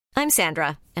I'm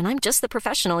Sandra, and I'm just the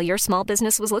professional your small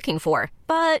business was looking for.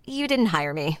 But you didn't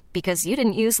hire me because you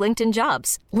didn't use LinkedIn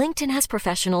Jobs. LinkedIn has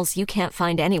professionals you can't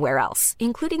find anywhere else,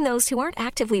 including those who aren't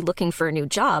actively looking for a new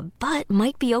job, but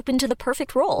might be open to the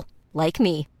perfect role, like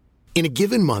me. In a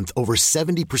given month, over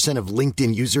 70% of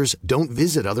LinkedIn users don't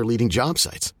visit other leading job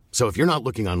sites. So if you're not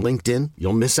looking on LinkedIn,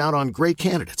 you'll miss out on great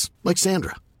candidates like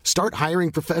Sandra. Start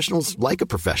hiring professionals like a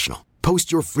professional.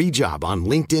 Post your free job on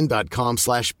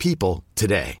linkedin.com/people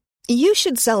today. You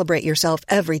should celebrate yourself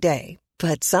every day,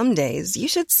 but some days you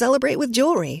should celebrate with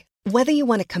jewelry. Whether you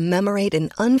want to commemorate an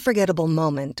unforgettable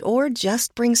moment or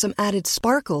just bring some added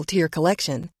sparkle to your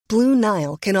collection, Blue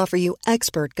Nile can offer you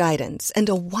expert guidance and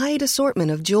a wide assortment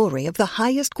of jewelry of the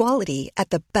highest quality at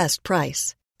the best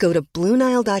price. Go to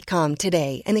BlueNile.com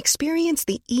today and experience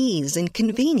the ease and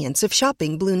convenience of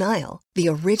shopping Blue Nile, the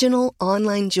original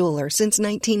online jeweler since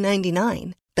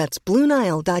 1999. That's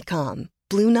BlueNile.com.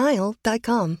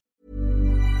 BlueNile.com.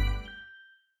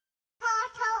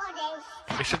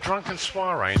 It's a drunken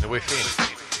soiree in the within.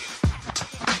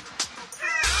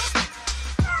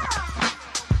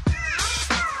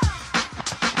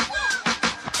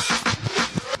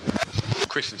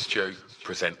 Chris and Stu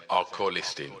present Hardcore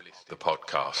Listing, the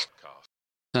podcast.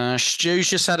 Stu's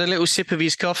just had a little sip of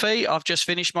his coffee. I've just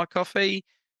finished my coffee.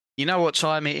 You know what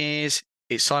time it is.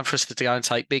 It's time for us to go and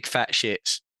take big fat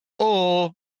shits.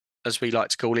 Or, as we like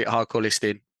to call it, hardcore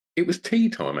listing. It was tea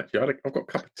time, actually. I've got a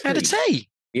cup of tea. Had a tea?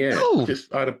 Yeah. Oh.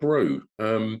 I had a brew.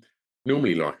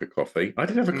 Normally like a coffee. I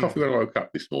did have a coffee when I woke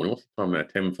up this morning. What's the time now?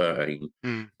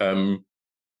 10:13.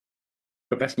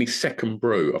 But that's my second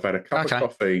brew. I've had a cup of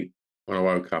coffee when I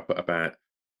woke up at about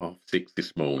 6:30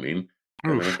 this morning.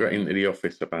 And then I got into the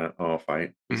office about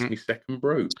 8:30. This is my second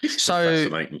brew. This is a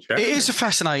fascinating chat. It is a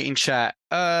fascinating chat.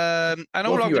 And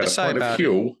all I'm going to say about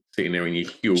it, sitting there in your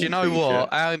Huel. Do you know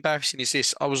what? How embarrassing is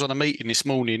this? I was on a meeting this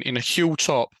morning in a Huel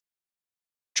top,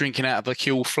 drinking out of a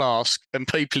Huel flask, and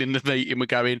people in the meeting were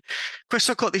going, Chris,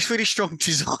 I've got this really strong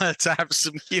desire to have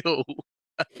some Huel.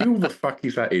 Who the fuck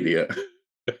is that idiot?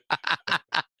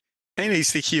 He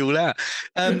needs to Huel out.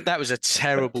 That was a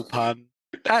terrible pun.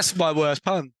 That's my worst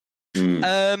pun.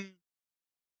 I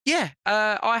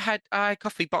had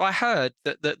coffee, but I heard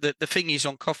that the thing is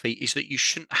on coffee is that you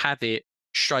shouldn't have it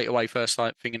straight away first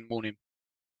thing in the morning.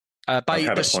 I had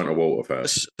a pint of water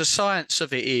first. The science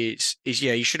of it is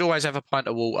you should always have a pint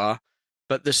of water,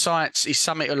 but the science is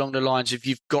something along the lines of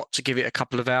you've got to give it a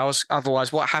couple of hours.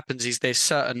 Otherwise, what happens is there's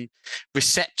certain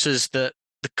receptors that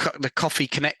the coffee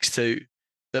connects to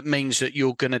that means that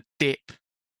you're going to dip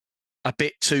a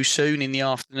bit too soon in the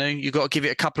afternoon. You've got to give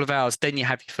it a couple of hours, then you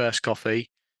have your first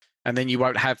coffee, and then you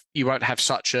won't have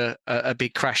such a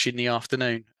big crash in the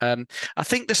afternoon. I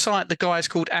think the guy's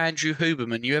called Andrew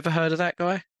Huberman. You ever heard of that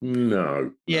guy?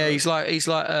 No. Yeah, he's quite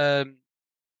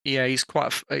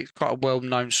a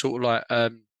well-known sort of like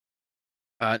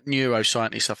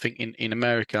neuroscientist, I think, in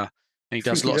America, and he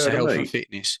does lots of health and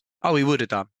fitness. Oh, he would have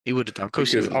done. Of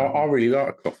course, because I really like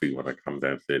a coffee when I come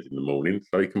downstairs in the morning,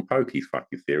 so he can poke his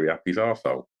fucking theory up his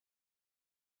arsehole.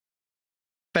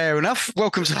 Fair enough.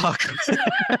 Welcome to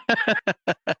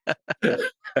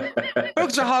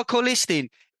Hardcore Listing.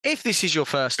 If this is your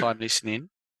first time listening,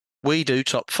 we do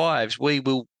top fives. We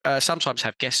will sometimes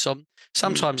have guests on.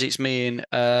 Sometimes it's me and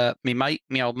me mate,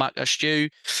 me old mucker Stu.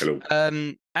 Hello.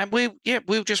 And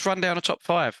we'll just run down a top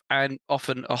five, and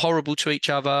often are horrible to each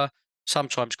other.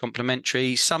 Sometimes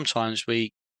complimentary. Sometimes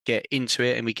we get into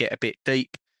it and we get a bit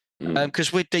deep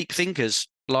because we're deep thinkers,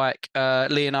 like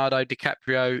Leonardo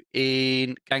DiCaprio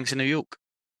in Gangs of New York.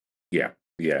 Yeah.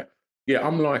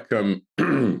 I'm like, I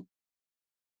don't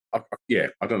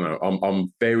know.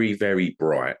 I'm very, very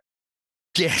bright.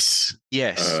 Yes.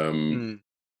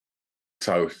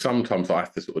 So sometimes I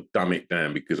have to sort of dumb it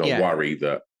down because I worry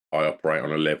that I operate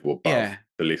on a level above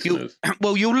the listeners.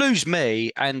 You'll lose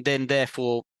me, and then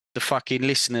therefore the fucking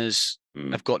listeners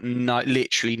have got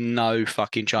literally no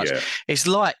fucking chance. Yeah. It's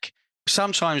like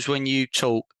sometimes when you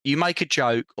talk, you make a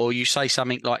joke or you say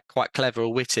something like quite clever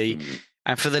or witty,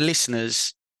 and for the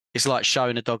listeners, it's like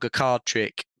showing a dog a card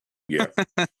trick. Yeah.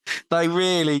 They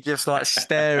really just like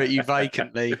stare at you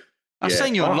vacantly. I've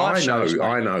seen you on live shows.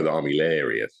 I know that I'm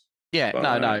hilarious. Yeah,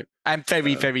 but, no. And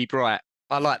very, very bright.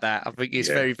 I like that. I think it's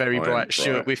very, very bright.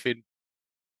 Stuart Whiffen.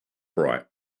 Bright.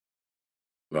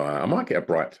 I might get a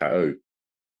bright tattoo.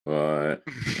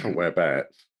 Can't wear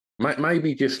bats.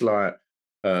 Maybe just like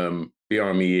behind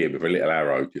my ear with a little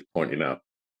arrow just pointing up.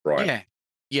 Bright.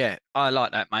 Yeah. I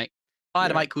like that, mate. I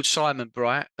had a mate called Simon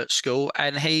Bright at school,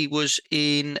 and he was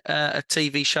in a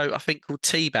TV show, I think, called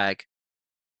Teabag,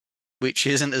 which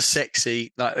isn't as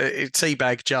sexy. Like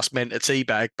Teabag just meant a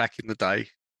teabag back in the day.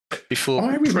 before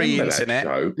I remember pre-internet. that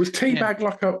show. Was Teabag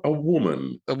like a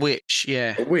woman? A witch,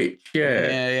 yeah. A witch,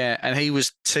 yeah. Yeah. And he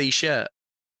was T-shirt.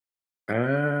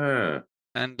 Ah.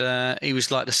 And he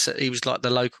was like the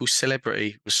local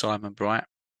celebrity with Simon Bright.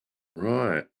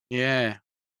 Right. Yeah.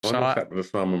 So what's happened to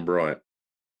Simon Bright?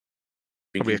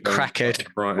 Probably a crackhead.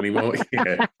 Right anymore?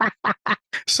 Yeah.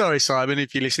 Sorry, Simon,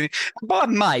 if you're listening. But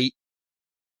mate,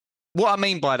 what I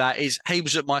mean by that is he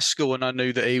was at my school and I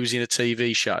knew that he was in a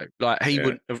TV show. Like he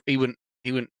wouldn't have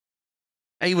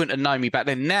known me back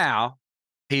then. Now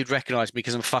he'd recognise me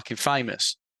because I'm fucking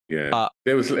famous. Yeah. But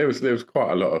there was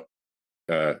quite a lot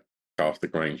of cast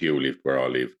at Grange Hill lived where I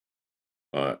live.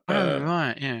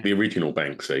 right, yeah. The original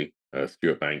Banksy,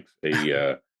 Stuart Banks,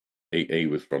 he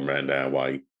was from round our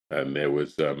way. And there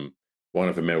was one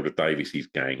of Imelda Davis's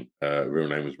gang. Her real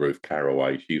name was Ruth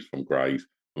Carraway. She was from Grays.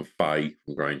 And Faye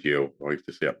from Grange Hill. I used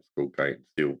to sit up the school gate and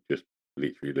still just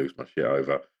literally lose my shit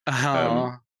over.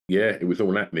 Yeah, it was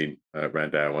all happening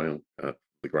round our way on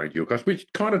the Grange Hill coast, which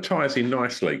kind of ties in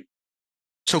nicely.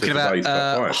 Talking about,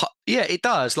 yeah, it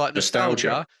does, like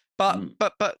nostalgia. But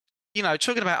you know,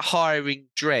 talking about hiring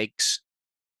dregs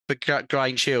for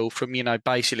Grange Hill from, you know,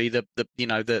 basically the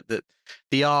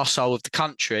arsehole of the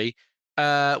country,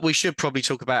 we should probably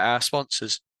talk about our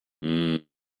sponsors.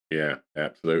 Yeah,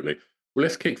 absolutely. Well,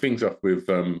 let's kick things off with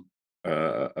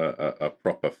a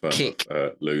proper firm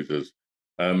of losers.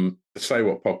 The Say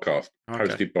What podcast,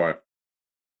 hosted by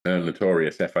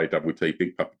notorious FAWT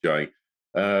Big Papa J.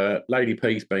 Lady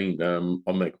P's been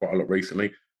on there quite a lot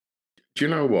recently. Do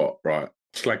you know what? Right,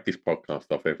 slag this podcast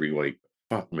off every week.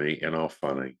 Fuck me, and are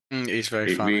funny. It is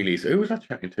very funny. It really is. Who was I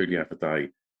chatting to the other day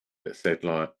that said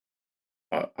like,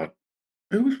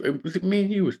 was it me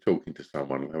and you was talking to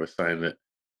someone and they were saying that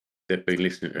they've been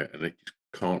listening to it and they just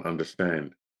can't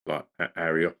understand like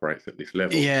how he operates at this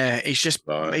level. Yeah, he's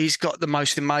got the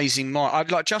most amazing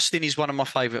mind. Justin is one of my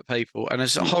favourite people, and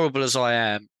as horrible as I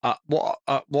am, why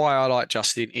I like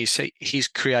Justin is his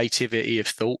creativity of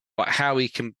thought, like how he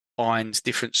combines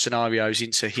different scenarios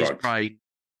into his brain.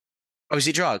 Oh, is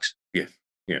it drugs? Yes,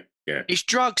 yeah. It's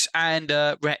drugs and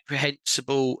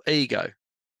reprehensible ego.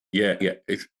 Yeah,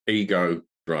 it's ego,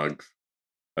 drugs,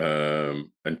 and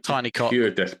tiny cock,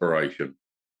 pure desperation.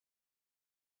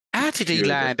 How did he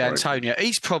land Antonia?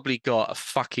 He's probably got a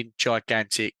fucking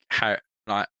gigantic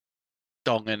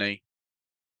dong, isn't he?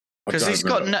 Because he's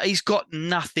got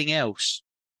nothing else.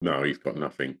 No, he's got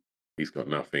nothing. His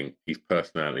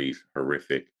personality is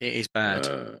horrific. It is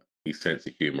bad. His sense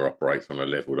of humour operates on a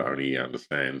level that only he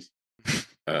understands.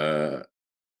 And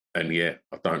yeah,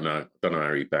 I don't know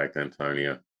how he bagged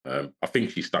Antonia. I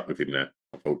think she stuck with him now,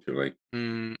 unfortunately.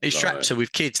 He strapped her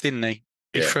with kids, didn't he?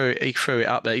 He threw it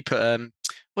up there. He put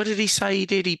what did he say he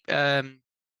did? He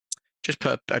just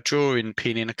put a drawing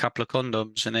pin in a couple of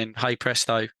condoms, and then hey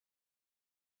presto,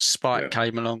 Spike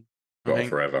came along. Got it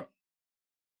forever.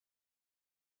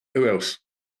 Who else?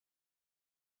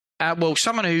 Well,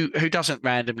 someone who doesn't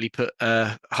randomly put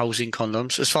holes in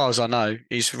condoms, as far as I know,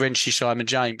 is Renshi Simon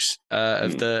James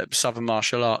of the Southern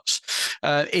Martial Arts.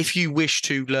 If you wish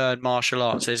to learn martial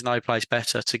arts, there's no place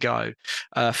better to go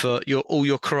for all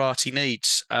your karate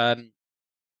needs.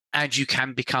 And you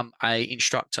can become an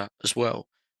instructor as well.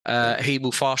 He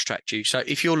will fast track you. So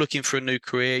if you're looking for a new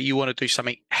career, you want to do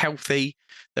something healthy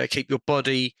that keep your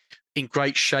body in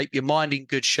great shape, your mind in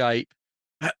good shape,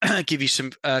 give you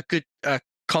some good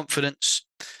confidence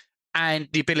and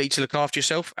the ability to look after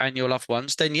yourself and your loved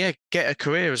ones, then get a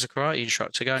career as a karate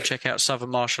instructor. Go and check out Southern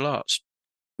Martial Arts.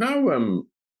 No,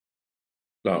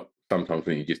 like sometimes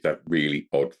when you just have really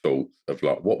odd thoughts of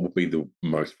like, what would be the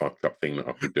most fucked up thing that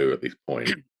I could do at this point?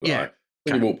 When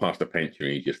you walk past a pensioner,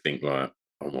 you just think like,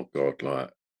 oh my God,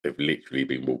 like they've literally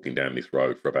been walking down this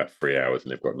road for about 3 hours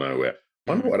and they've got nowhere.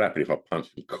 I wonder what would happen if I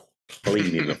punched them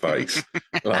clean in the face.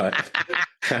 Like,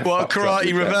 what a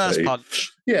karate reverse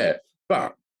punch. Yeah,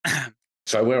 but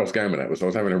so where I was going with that was I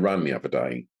was having a run the other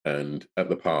day, and at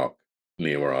the park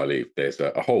near where I live, there's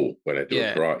a hall where they do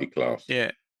a karate class.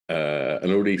 Yeah.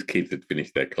 And all these kids had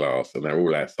finished their class, and they're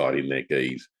all outside in their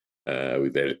gis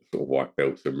with their sort of white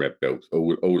belts and red belts,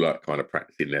 all like kind of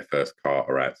practicing their first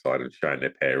kata outside and showing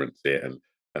their parents it, and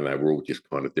they were all just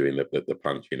kind of doing the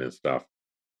punching and stuff.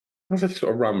 As I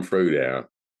sort of run through there,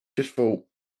 just thought,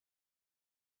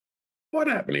 what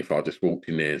happened if I just walked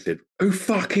in there and said, who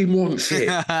fucking wants it?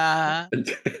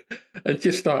 and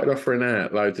just started offering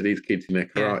out loads of these kids in their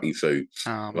karate suits.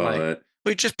 Oh,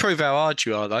 we just prove how hard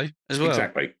you are, though, as well.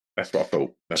 Exactly. That's what I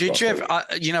thought.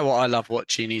 You know what I love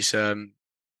watching is those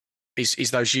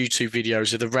YouTube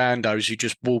videos of the randos who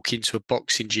just walk into a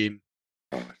boxing gym.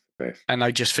 Oh, that's the best. And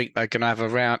they just think they're going to have a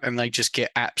round and they just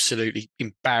get absolutely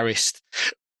embarrassed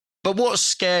But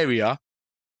what's scarier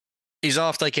is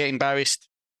after they get embarrassed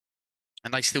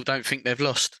and they still don't think they've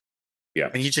lost. Yeah.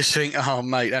 And you just think, oh,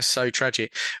 mate, that's so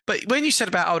tragic. But when you said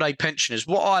about old age pensioners,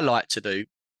 what I like to do,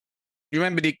 you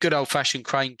remember the good old-fashioned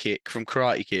crane kick from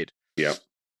Karate Kid? Yeah.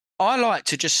 I like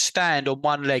to just stand on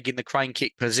one leg in the crane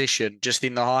kick position, just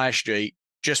in the high street,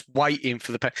 just waiting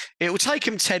for the. It will take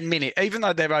them 10 minutes, even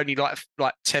though they're only like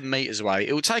 10 meters away.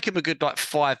 It will take them a good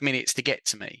 5 minutes to get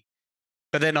to me,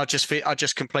 but then I just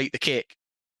complete the kick.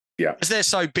 Yeah, because they're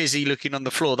so busy looking on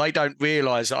the floor, they don't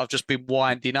realise that I've just been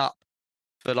winding up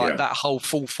for that whole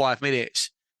full 5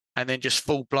 minutes, and then just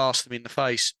full blast them in the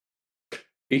face.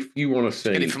 If you want to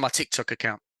see, get it from my TikTok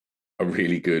account. A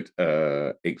really good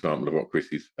example of what Chris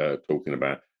is talking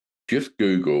about. Just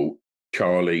Google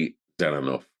Charlie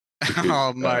Zelenoff.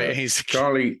 Oh, mate,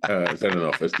 Charlie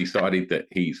Zelenoff has decided that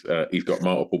he's got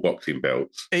multiple boxing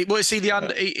belts. Was he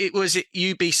it was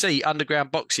UBC Underground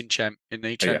Boxing Champ in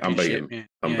the championship?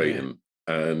 Unbeaten.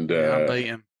 And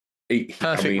unbeaten.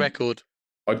 Perfect record.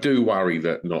 I do worry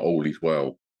that not all is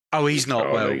well. Oh, he's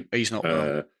not well. He's not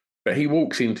well. But he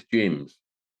walks into gyms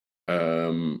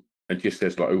and just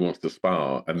says, like, who wants to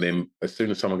spar? And then as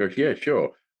soon as someone goes, yeah,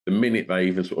 sure. The minute they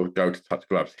even sort of go to touch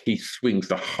gloves, he swings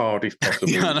the hardest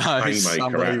possible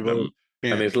haymaker at them.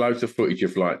 Yeah. And there's loads of footage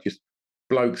of like just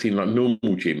blokes in like normal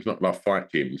gyms, not like fight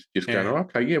gyms, just going, oh,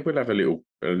 okay, yeah, we'll have a little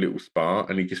spar.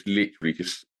 And he just literally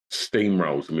just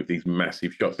steamrolls them with these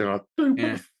massive shots. And I'm like, dude,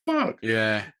 what the fuck?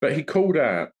 Yeah. But he called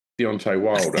out Deontay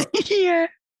Wilder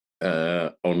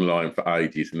online for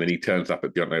ages. And then he turns up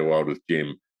at Deontay Wilder's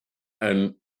gym.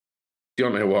 And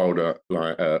Deontay Wilder,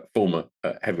 like former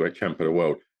heavyweight champ of the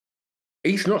world,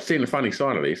 he's not seeing the funny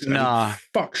side of this. Nah. He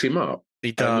fucks him up.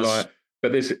 He does.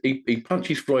 But he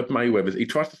punches Floyd Mayweather's. He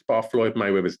tries to spar Floyd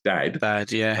Mayweather's dad.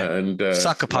 Yeah. And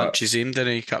sucker punches him,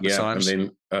 doesn't he? A couple of times.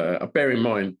 And then bear in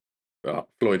mind,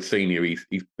 Floyd Senior, he's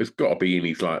got to be in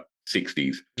his like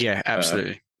 60s. Yeah,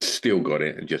 absolutely. Still got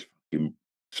it and just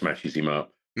smashes him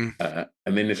up. Mm.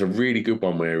 And then there's a really good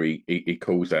one where he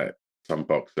calls out some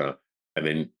boxer and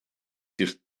then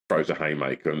just throws a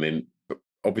haymaker, and then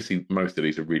obviously most of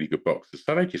these are really good boxers,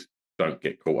 so they just don't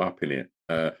get caught up in it.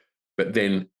 But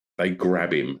then they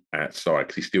grab him outside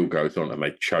because he still goes on, and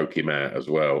they choke him out as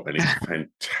well, and it's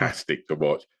fantastic to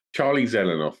watch. Charlie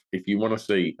Zelenoff, if you want to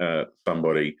see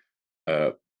somebody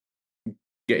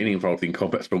getting involved in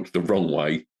combat sports the wrong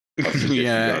way, Charlie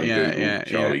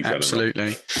Zelenoff.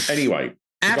 Absolutely. Anyway,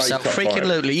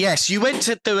 absolutely, yes. You went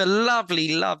to do a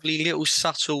lovely, lovely little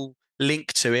subtle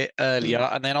link to it earlier,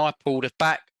 and then I pulled you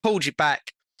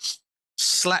back,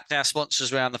 slapped our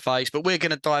sponsors around the face, but we're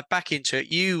going to dive back into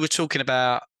it. You were talking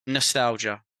about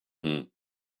nostalgia. So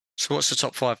what's the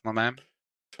top 5, my man?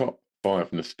 Top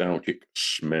 5 nostalgic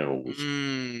smells.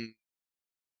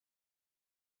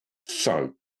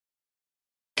 So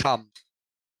come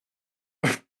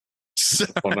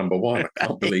on number 1. I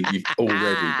can't believe you've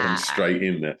already gone straight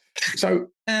in there. So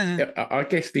I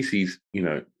guess this is,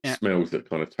 smells that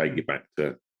kind of take you back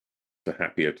to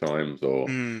happier times, or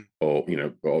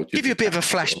just give you a bit of a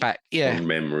flashback,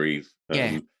 memories.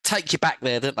 Take you back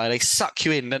there, don't they? They suck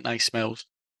you in, don't they? Smells.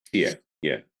 Yeah.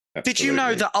 Absolutely. Did you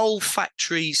know that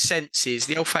olfactory senses,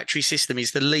 the olfactory system,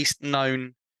 is the least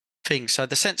known thing? So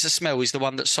the sense of smell is the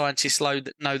one that scientists know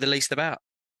the least about.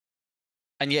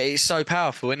 And yet it's so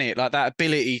powerful, isn't it? Like that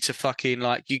ability to fucking,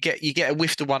 like, you get a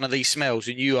whiff of one of these smells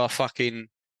and you are fucking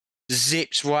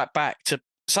zipped right back to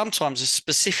sometimes a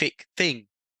specific thing.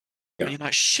 Yeah. And you're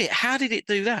like, shit, how did it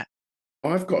do that?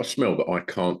 I've got a smell that I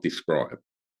can't describe.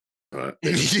 Right?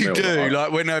 You do.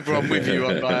 Like whenever I'm with you,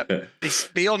 I'm like, it's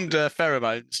beyond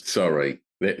pheromones. Sorry.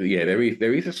 There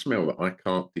is a smell that I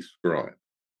can't describe,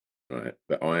 right?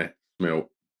 That I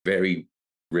smell very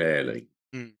rarely.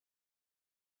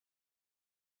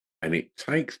 And it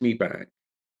takes me back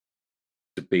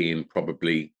to being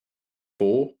probably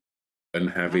 4 and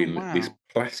having this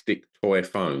plastic toy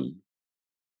phone.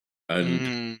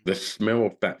 And the smell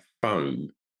of that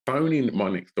phone, phoning my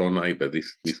next door neighbour,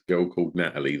 this girl called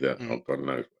Natalie, that, oh God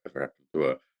knows whatever happened to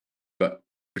her. But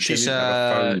she's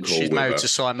married to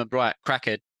Simon Bright,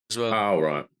 crackhead as well. Oh,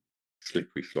 right.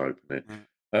 Slippery slope, isn't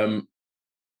it?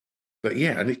 But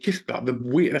yeah, and it's just like the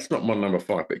weird, that's not my number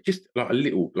 5, but just like a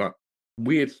little, like,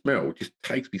 weird smell just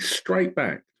takes me straight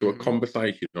back to a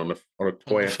conversation on a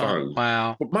toy phone.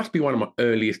 Wow. It must be one of my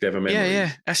earliest ever memories.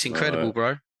 Yeah. That's incredible,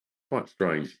 bro. Quite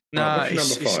strange. No, right,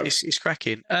 it's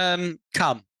cracking.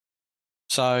 Come.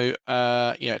 So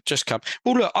just come.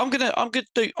 Well, look, I'm gonna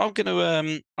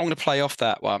play off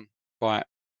that one, right?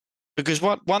 Because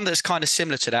one that's kind of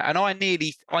similar to that, and I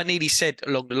nearly said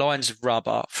along the lines of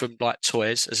rubber from like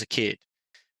toys as a kid,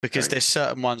 because there's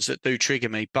certain ones that do trigger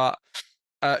me. But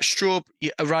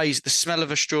strawberry eraser, the smell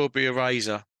of a strawberry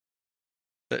eraser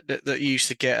that you used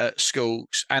to get at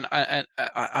schools, and I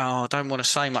don't want to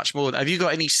say much more. Have you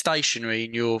got any stationery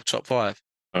in your top 5?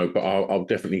 Oh, but I'll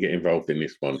definitely get involved in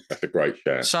this one. That's a great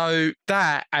shout. So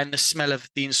that and the smell of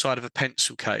the inside of a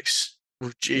pencil case,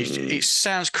 which it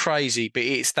sounds crazy, but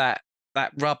it's that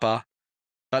rubber.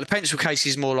 Like the pencil case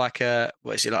is more like a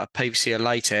like a PVC or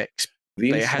latex, but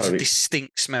it has a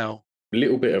distinct smell. A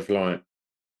little bit of like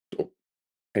sort of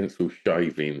pencil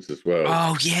shavings as well.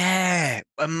 Oh yeah.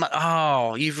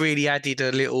 You've really added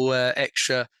a little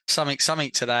extra something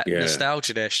to that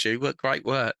nostalgia there, Stu. What great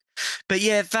work. But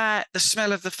yeah, the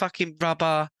smell of the fucking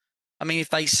rubber. I mean,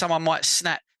 if someone might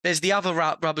snap. There's the other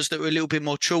rubbers that were a little bit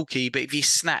more chalky, but if you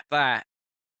snap that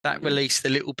released a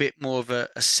little bit more of a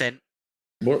scent.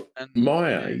 Well,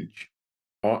 my age,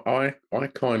 I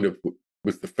kind of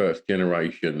was the first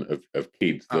generation of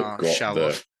kids that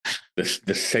got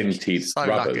the scented so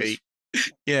rubbers. Lucky.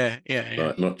 Yeah.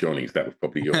 Not Johnny's. That was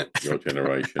probably your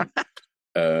generation.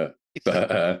 But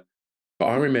I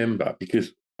remember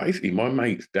because basically my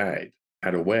mate's dad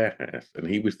had a warehouse and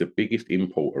he was the biggest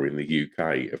importer in the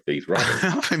UK of these rubbers. I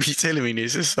remember you telling me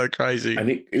this. This is so crazy. And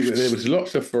there was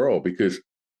lots of furore because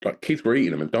like kids were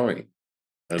eating them and dying.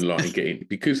 And like getting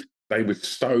because they would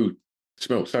smell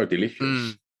so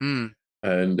delicious, and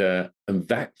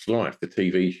That's Life, the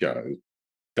TV show,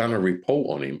 done a report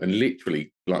on him and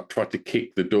literally like tried to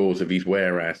kick the doors of his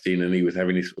warehouse in, and he was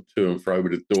having this sort of to and fro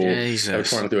with the door. Jesus. They were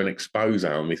trying to do an expose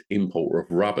on this importer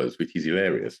of rubbers, which is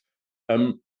hilarious.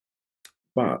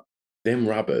 But them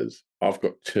rubbers, I've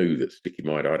got 2 that stick in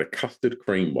my head. I had a custard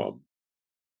cream one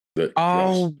that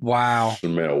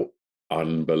smell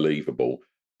unbelievable.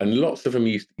 And lots of them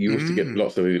you used to get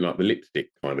lots of them in like the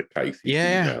lipstick kind of cases.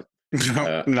 Yeah.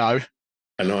 No.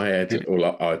 And I had it,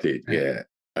 or I did, yeah.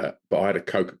 But I had a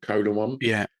Coca-Cola one.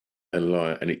 Yeah.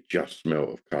 And it just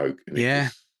smelled of Coke. And it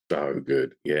was so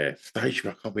good. Yeah.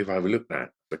 Station, I can't believe I overlooked that.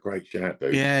 It's a great shout,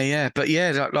 dude. Yeah. But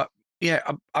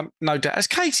I'm no doubt. As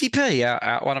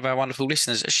KTP, one of our wonderful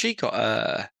listeners, has she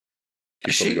got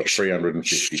She's probably got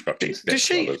 350 fucking steps.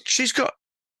 She's got.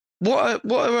 What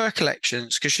are her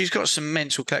collections? Because she's got some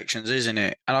mental collections, isn't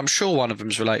it? And I'm sure one of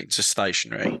them's related to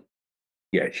stationery.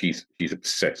 Yeah, she's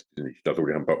obsessed, isn't she? She does all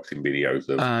the unboxing videos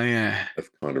of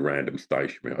kind of random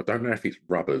stationery. I don't know if it's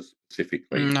rubbers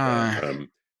specifically. No. But,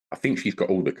 I think she's got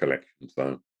all the collections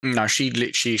though. No,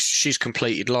 she's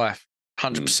completed life,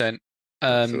 100%.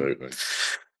 Absolutely.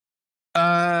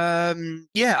 I mean,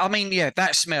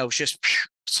 that smell just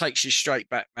takes you straight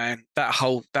back, man. That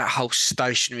whole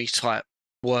stationery type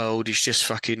world is just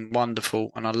fucking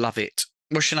wonderful, and I love it.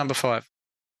 What's your number 5?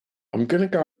 I'm gonna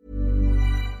go.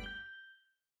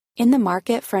 In the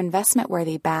market for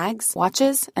investment-worthy bags,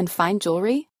 watches, and fine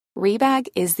jewelry, Rebag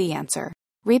is the answer.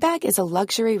 Rebag is a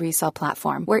luxury resale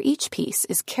platform where each piece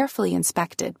is carefully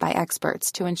inspected by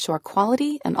experts to ensure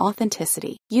quality and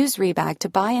authenticity. Use Rebag to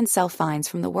buy and sell finds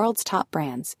from the world's top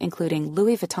brands, including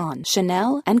Louis Vuitton,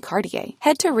 Chanel, and Cartier.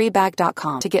 Head to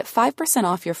Rebag.com to get 5%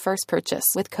 off your first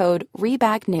purchase with code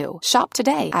REBAGNEW. Shop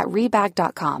today at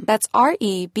Rebag.com. That's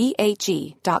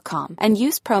REBAG.com. And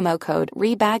use promo code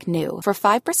REBAGNEW for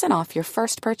 5% off your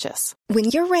first purchase. When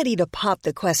you're ready to pop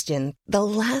the question, the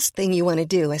last thing you want to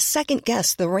do is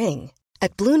second-guess the ring.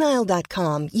 At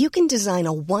BlueNile.com, you can design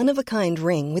a one-of-a-kind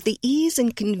ring with the ease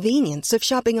and convenience of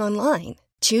shopping online.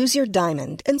 Choose your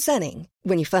diamond and setting.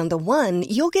 When you find the one,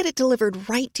 you'll get it delivered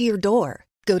right to your door.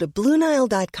 Go to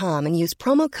BlueNile.com and use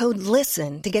promo code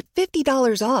LISTEN to get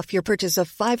 $50 off your purchase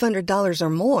of $500 or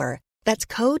more. That's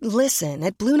code LISTEN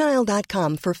at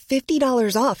BlueNile.com for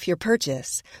 $50 off your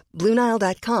purchase.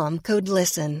 BlueNile.com, code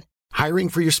LISTEN. Hiring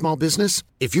for your small business?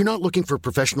 If you're not looking for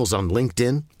professionals on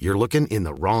LinkedIn, you're looking in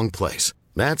the wrong place.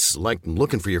 That's like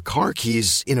looking for your car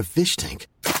keys in a fish tank.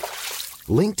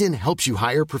 LinkedIn helps you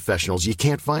hire professionals you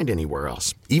can't find anywhere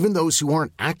else, even those who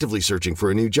aren't actively searching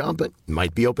for a new job but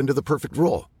might be open to the perfect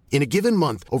role. In a given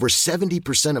month, over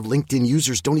 70% of LinkedIn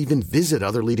users don't even visit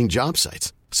other leading job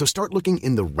sites. So start looking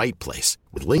in the right place.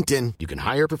 With LinkedIn, you can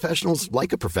hire professionals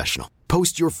like a professional.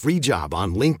 Post your free job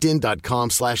on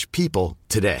linkedin.com/people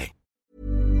today.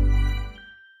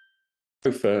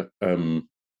 For some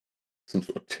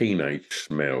sort of teenage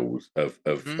smells of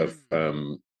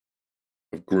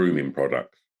grooming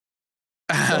products.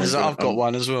 I've got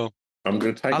one as well. I'm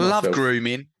going to take. I love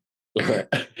grooming.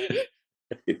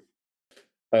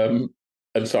 And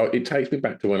so it takes me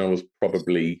back to when I was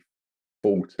probably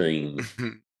 14.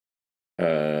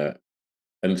 And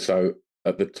so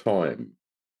at the time,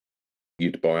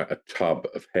 you'd buy a tub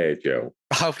of hair gel.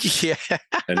 Oh, yeah.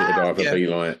 And it would either be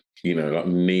like, like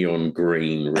neon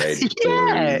green, red,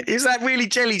 yeah. blue. Is that really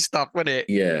jelly stuff, wasn't it?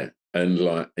 Yeah. And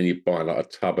you'd buy like a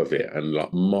tub of it. And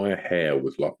like my hair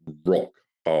was like rock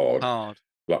hard.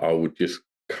 Like I would just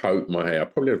coat my hair. I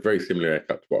probably had a very similar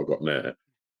haircut to what I got now.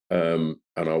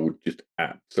 And I would just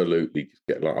absolutely just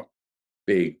get like a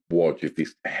big wad of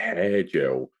this hair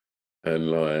gel.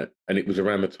 And it was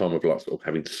around the time of like sort of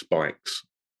having spikes.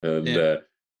 And,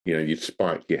 you'd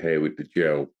spike your hair with the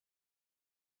gel.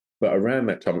 But around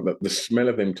that time, the smell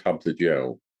of them tubs of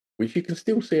gel, which you can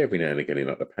still see every now and again in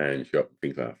like the pan shop and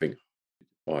things like that, I think,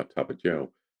 buy a tub of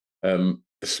gel. The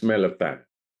smell of that,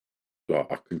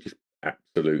 like I can just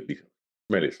absolutely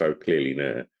smell it so clearly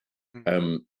now.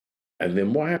 And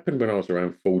then what happened when I was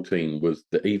around 14 was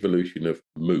the evolution of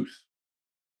mousse.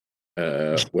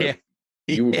 Where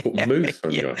you would put mousse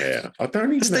on your hair. I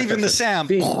don't even know. Even the sound.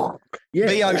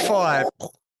 VO5.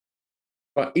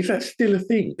 But is that still a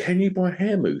thing? Can you buy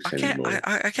hair mousse anymore?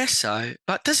 I guess so.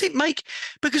 But does it make...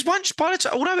 Because once, by the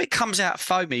time, although it comes out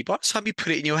foamy, by the time you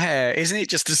put it in your hair, isn't it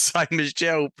just the same as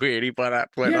gel, really, by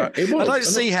that point? Yeah, it was. I don't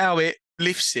see how it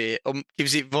lifts it or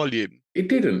gives it volume. It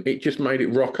didn't. It just made it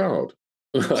rock hard.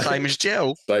 Same as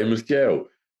gel. Same as gel.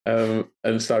 And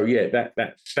so,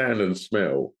 that sound and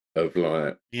smell of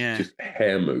just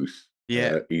hair mousse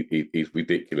is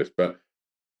ridiculous. But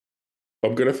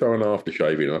I'm going to throw an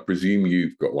aftershave in. I presume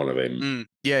you've got one of them.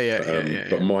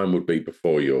 But mine would be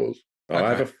before yours. Okay, I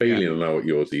have a feeling I know what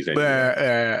yours is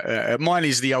anyway. Mine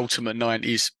is the ultimate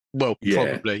 90s. Well,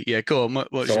 probably. Yeah, go on.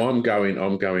 So I'm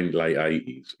going late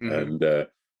 80s. And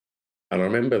I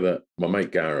remember that my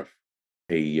mate Gareth,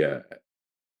 he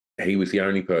was the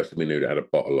only person we knew that had a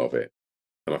bottle of it.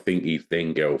 And I think his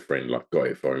then girlfriend got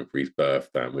it for him for his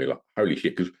birthday. And we were like, holy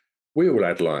shit, because we all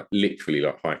had literally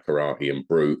High Karate and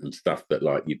Brute and stuff that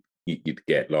you'd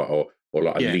get or a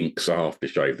Lynx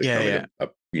aftershave that came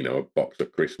in a box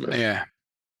at Christmas. Yeah.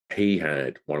 He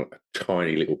had a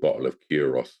tiny little bottle of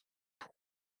Kuros.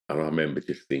 And I remember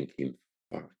just thinking,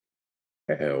 fuck,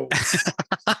 hell.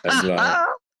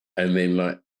 and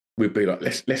then we'd be like,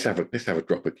 let's have a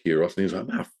drop of Kuros. And he was like,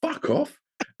 no, fuck off.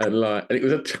 And it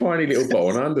was a tiny little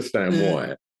bottle, and I understand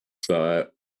why. So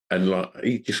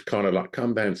he'd just kind of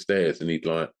come downstairs and he'd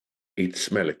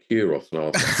smell a Kuros, and I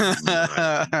was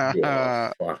like,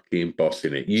 you're fucking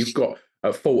bossing it. You've got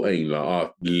at 14,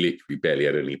 I literally barely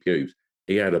had any pubes.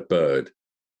 He had a bird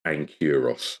and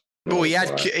Kuros. Oh, he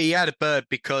had a bird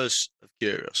because of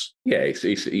Kuros. Yeah, it's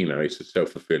a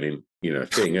self-fulfilling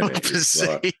thing,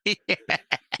 isn't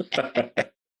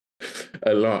it?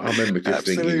 And I remember just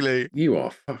thinking, you are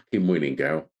fucking winning,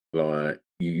 gal.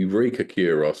 You reek of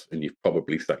Kuros and you've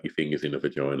probably stuck your fingers in a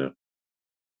vagina.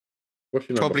 What's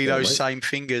your probably number 4, those mate? same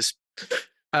fingers.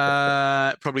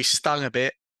 Probably stung a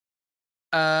bit.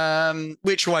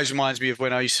 Which always reminds me of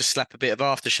when I used to slap a bit of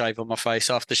aftershave on my face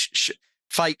after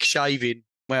fake shaving,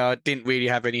 where I didn't really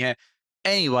have any hair.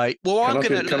 Anyway,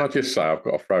 can I just say, I've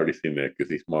got to throw this in there because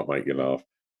this might make you laugh.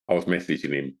 I was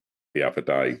messaging him the other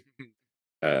day.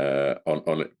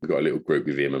 We've got a little group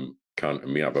with him and Cunt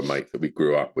and my other mates that we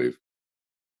grew up with.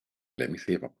 Let me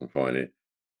see if I can find it,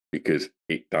 because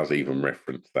it does even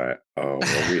reference that. Oh,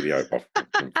 I really hope I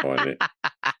can find it.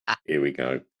 Here we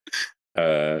go.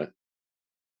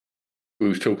 We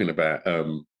was talking about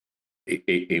him he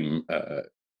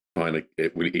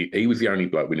was the only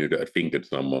bloke we knew that had fingered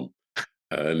someone,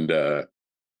 and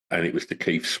it was to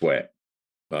Keith Sweat.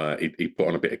 He put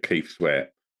on a bit of Keith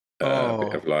Sweat. A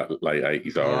bit of late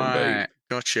 80s R&B. Right,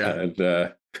 gotcha.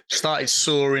 And started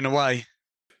soaring away.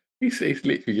 He's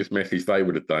literally just messaged, they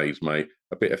were the days, mate.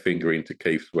 A bit of finger into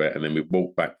Keith Sweat, and then we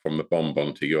walked back from the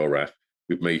bonbon to your ass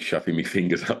with me shoving my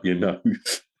fingers up your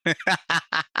nose.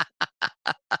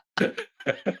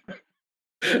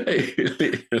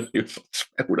 It was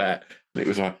smell that. And it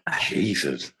was like,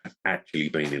 Jesus, I've actually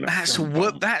been in a That's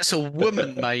a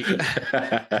woman, mate.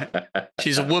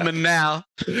 She's a woman now.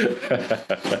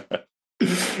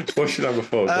 What's your number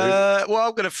 4, dude? Well,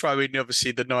 I'm going to throw in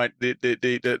obviously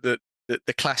the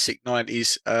classic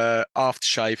 90s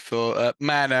aftershave for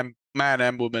man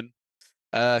and woman,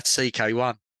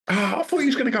 CK1. Oh, I thought he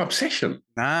was going to go Obsession.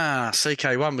 Nah,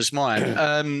 CK1 was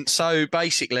mine. So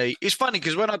basically, it's funny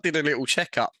because when I did a little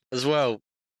checkup as well,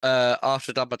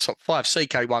 after I'd done my top 5,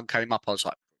 CK1 came up. I was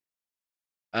like,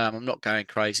 I'm not going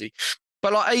crazy.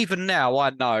 But even now,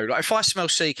 I know, if I smell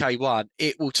CK1,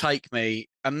 it will take me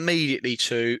immediately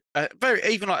to a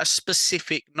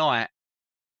specific night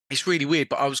It's really weird,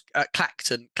 but I was at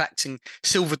Clacton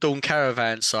Silver Dawn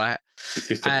caravan site. It's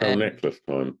just a pearl necklace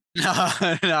time.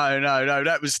 No.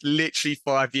 That was literally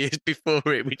 5 years before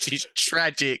it, which is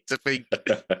tragic to think.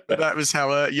 That was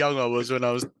how young I was when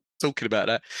I was talking about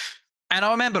that. And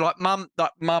I remember, mum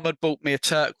had bought me a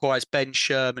turquoise Ben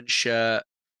Sherman shirt,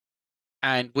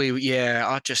 and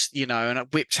I just, and I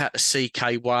whipped out the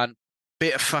CK1,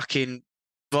 bit of fucking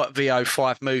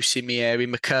VO5 mousse in my hair,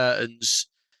 in my curtains.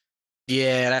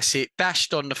 Yeah, that's it.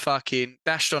 Dashed on a bit of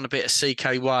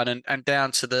CK1 and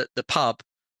down to the pub,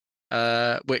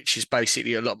 which is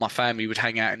basically a lot of my family would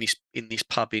hang out in this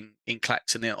pub in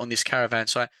Clacton on this caravan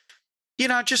site.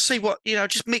 Just see what,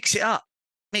 just mix it up.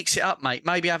 Mix it up, mate.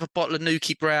 Maybe have a bottle of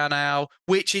Nuki Brown Ale,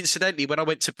 which incidentally, when I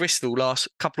went to Bristol last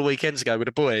couple of weekends ago with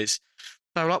the boys,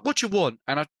 they were like, "What do you want?"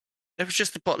 And there was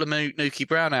just a bottle of Nuki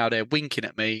Brown Ale there winking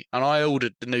at me, and I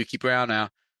ordered the Nuki Brown Ale.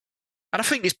 And I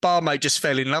think this barmaid just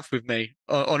fell in love with me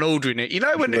on ordering it.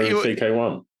 When you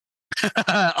CK1?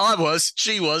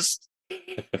 She was.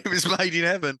 It was made in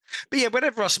heaven. But yeah,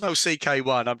 whenever I smell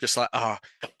CK1, I'm just like, I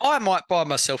might buy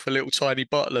myself a little tiny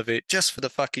bottle of it just for the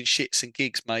fucking shits and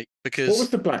gigs, mate. Because what was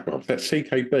the black one? Was that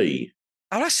CKB?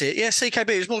 Oh, that's it. Yeah, CKB.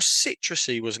 It was more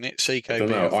citrusy, wasn't it? CKB. I don't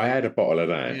know. I had a bottle of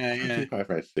that. Yeah. I think I've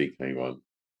had CK1.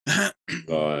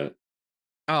 Right.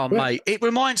 Oh, mate, it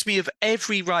reminds me of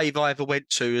every rave I ever went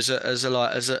to as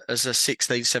a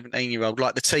 16, 17-year-old,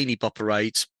 like the teeny bopper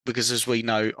raids, because as we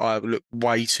know, I look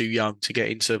way too young to get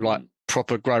into like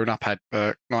proper grown-up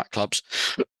nightclubs.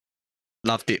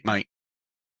 Loved it, mate.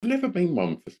 I've never been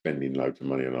one for spending loads of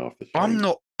money on aftershave. I'm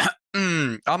not.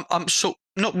 I'm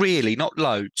not really, not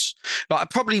loads. Like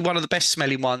probably one of the best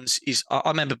smelling ones is I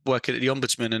remember working at the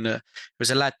Ombudsman, and there was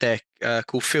a lad there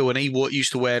called Phil, and he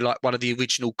used to wear like one of the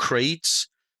original Creeds,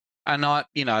 and I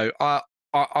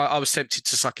was tempted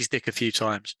to suck his dick a few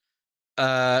times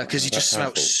because he just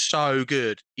smelled so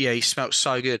good. Yeah, he smelled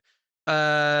so good.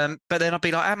 But then I'd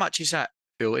be like, "How much is that,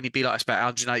 Phil?" And he'd be like, "It's about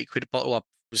 180 quid a bottle." I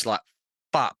was like,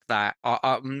 "Fuck that!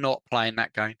 I'm not playing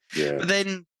that game." Yeah. But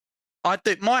then.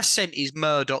 My scent is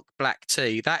Murdoch Black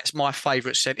Tea. That's my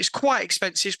favourite scent. It's quite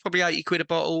expensive, it's probably 80 quid a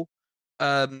bottle,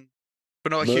 but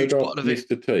not a huge bottle of it.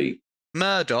 Mr. T.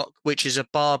 Murdoch, which is a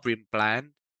Barbarian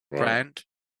brand.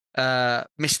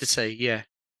 Mr. T, yeah,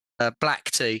 Black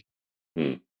Tea,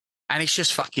 and it's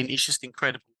just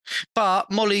incredible. But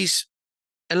Molly's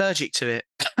allergic to it,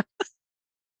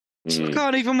 so I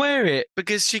can't even wear it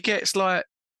because she's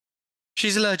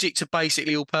allergic to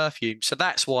basically all perfume. So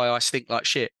that's why I stink like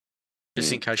shit.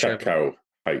 Just in case Carol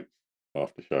hates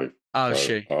aftershave. Oh,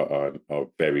 she? I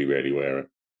very rarely wear it.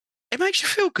 It makes you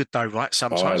feel good though, right?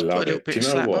 Sometimes I love put a little it. bit Do of you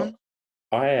know slap what? on.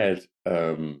 I had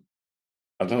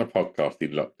I've done a podcast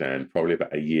in lockdown, probably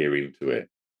about a year into it,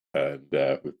 and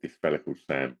with this fella called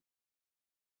Sam,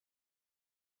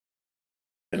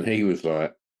 and he was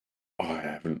like, "I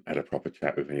haven't had a proper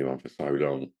chat with anyone for so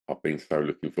long. I've been so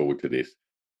looking forward to this,"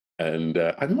 and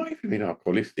I might even been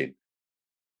alcoholistic,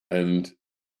 and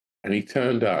he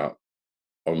turned up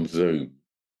on Zoom,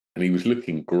 and he was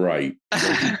looking great.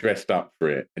 He dressed up for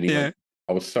it, and he went,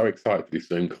 I was so excited for this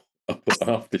Zoom call. I put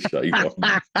aftershave on.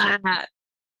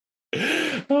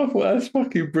 I thought, that's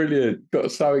fucking brilliant.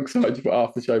 Got so excited to put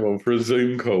aftershave on for a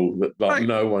Zoom call that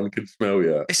no one could smell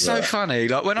you. It's so funny.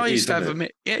 Like when I used to have a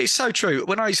mix, it's so true.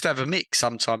 When I used to have a mix,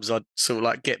 sometimes I'd sort of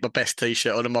like get my best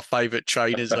t-shirt on and my favourite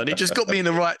trainers on. It just got me in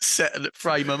the right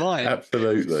frame of mind.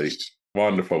 Absolutely.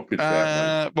 Wonderful. Good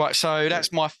chat, right, so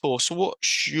that's my 4. So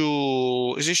what's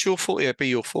is this your 4? Yeah, it'll be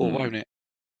your 4, won't it?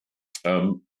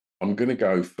 I'm going to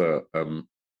go for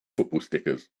football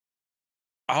stickers.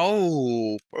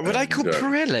 Oh, were they called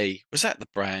Pirelli? Was that the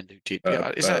brand who did?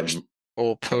 Is that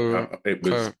or per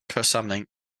something?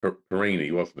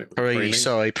 Perini, wasn't it? Perini,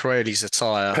 sorry, Pirelli's a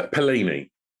tyre.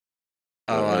 Pellini.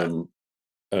 Oh,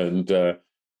 and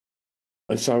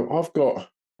so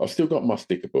I've still got my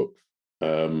sticker books.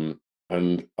 And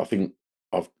I think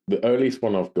the earliest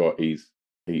one I've got is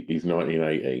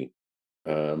 1980.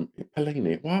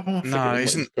 Pellini. Why am I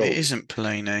forgetting it isn't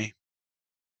Pellini.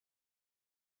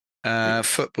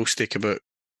 Football sticker book.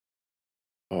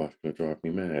 Oh, it's going to drive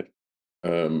me mad.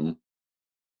 Are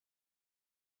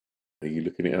you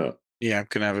looking it up? Yeah, I'm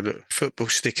going to have a look. Football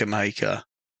sticker maker.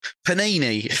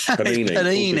 Panini.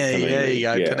 Panini. There you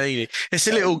go, yeah. Panini. It's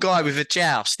a little guy with a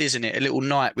joust, isn't it? A little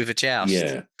knight with a joust.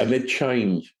 Yeah, and they'd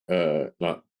change,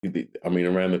 around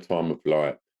the time of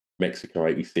like Mexico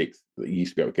 '86, you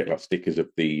used to be able to get like stickers of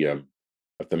the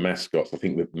mascots. I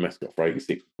think the mascot for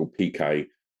 '86 was called PK.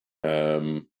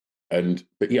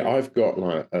 But yeah, I've got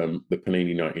like the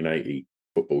Panini 1980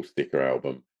 football sticker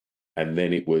album, and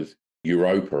then it was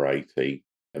Europa 80,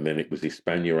 and then it was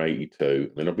Hispania 82,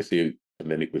 and then obviously,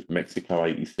 and then it was Mexico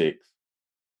 86.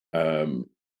 And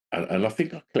I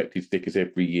think I collected stickers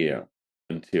every year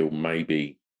until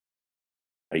maybe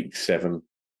 87,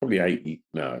 probably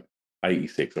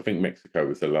 86. I think Mexico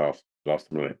was the last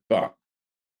time I went. But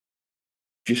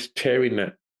just tearing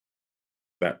that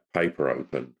paper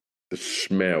open, the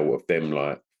smell of them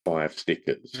like 5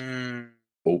 stickers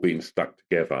all being stuck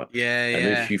together.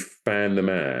 And as you fan them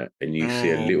out and you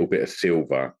see a little bit of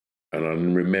silver, and I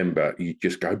remember you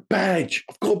just go, badge,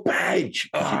 I've got a badge.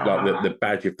 Like the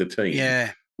badge of the team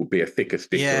would be a thicker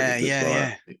sticker.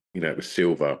 You know, it was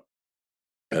silver.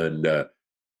 And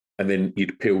then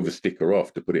you'd peel the sticker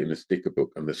off to put it in the sticker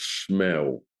book, and the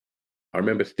smell. I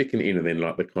remember sticking it in, and then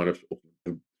like the kind of,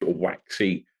 the sort of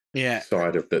waxy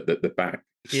side of the back,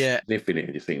 sniffing it,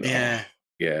 and you think,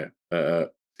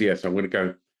 so I'm going to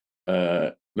go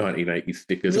 1980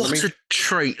 stickers. What a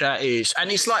treat that is.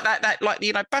 And it's like that, like,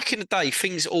 you know, back in the day,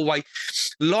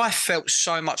 life felt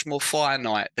so much more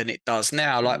finite than it does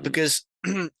now. Like, because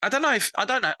I don't know.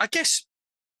 I guess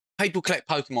people collect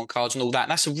Pokemon cards and all that.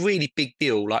 And that's a really big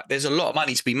deal. Like, there's a lot of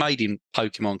money to be made in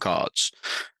Pokemon cards.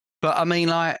 But I mean,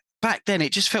 like, back then,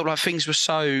 it just felt like things were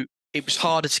it was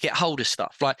harder to get hold of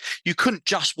stuff. Like, you couldn't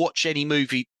just watch any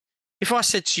movie. If I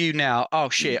said to you now, oh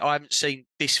shit, I haven't seen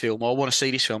this film, or I want to see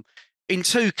this film, in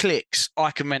 2 clicks, I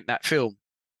can rent that film.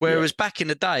 Whereas back in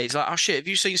the day, it's like, oh shit, have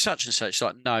you seen such and such? It's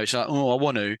like, no. It's like, oh, I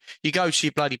want to. You go to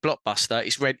your bloody Blockbuster,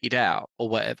 it's rented out or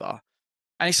whatever.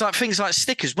 And it's like things like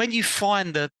stickers. When you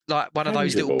find one of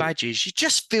those little badges, you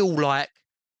just feel like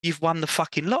you've won the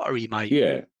fucking lottery, mate.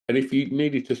 Yeah. And if you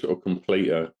needed to sort of complete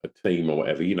a team or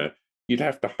whatever, you know, you'd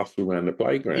have to hustle around the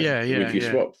playground with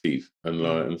your swapsies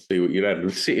and see what you'd had.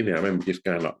 And sitting there, I remember just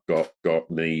going like,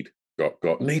 got, need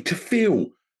to fill.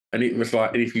 And it was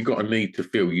like, if you got a need to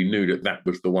fill, you knew that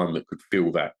was the one that could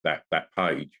fill that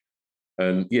page.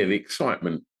 And the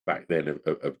excitement back then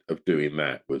of doing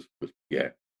that was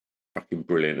fucking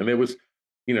brilliant. And there was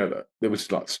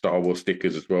like Star Wars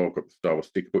stickers as well. I got the Star Wars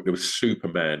sticker book. There was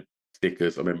Superman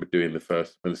stickers. I remember doing when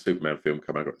the Superman film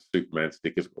came out, I got the Superman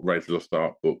stickers, got Raiders of the Lost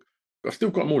Ark book. I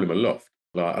still got them all in my loft.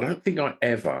 Like, I don't think I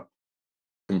ever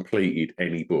completed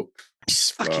any books. It's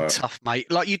fucking tough,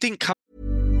 mate. Like, you didn't come.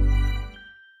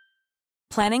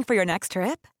 Planning for your next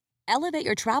trip? Elevate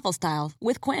your travel style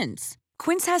with Quince.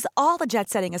 Quince has all the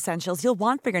jet-setting essentials you'll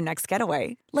want for your next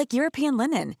getaway, like European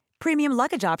linen, premium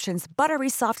luggage options, buttery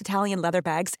soft Italian leather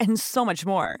bags, and so much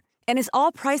more. And is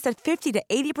all priced at 50 to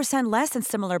 80% less than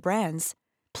similar brands.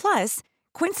 Plus,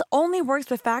 Quince only works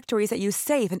with factories that use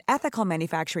safe and ethical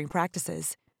manufacturing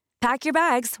practices. Pack your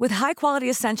bags with high-quality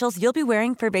essentials you'll be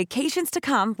wearing for vacations to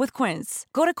come with Quince.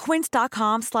 Go to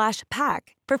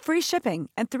quince.com/pack for free shipping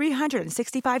and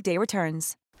 365-day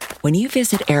returns. When you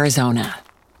visit Arizona,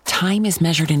 time is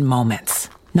measured in moments,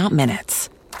 not minutes.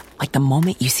 Like the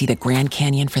moment you see the Grand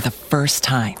Canyon for the first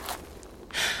time.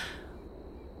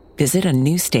 Visit a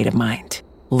new state of mind.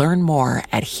 Learn more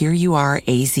at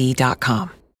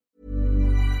hereyouareaz.com.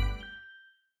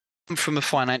 From a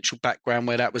financial background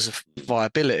where that was a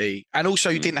viability, and also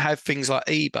you didn't have things like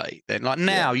eBay then. Like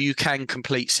now you can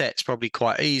complete sets probably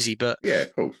quite easy, but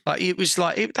of course. Like it was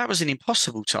like that was an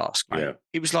impossible task, mate.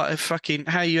 It was like a fucking,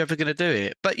 how are you ever going to do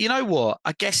it? But you know what,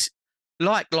 I guess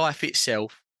like life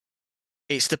itself,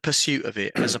 it's the pursuit of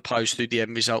it as opposed to the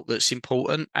end result that's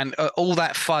important. And all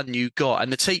that fun you got,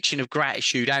 and the teaching of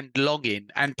gratitude and longing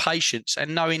and patience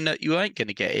and knowing that you ain't going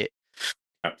to get it.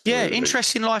 Absolutely. Yeah,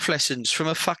 interesting life lessons from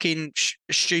a fucking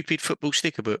stupid football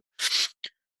sticker book.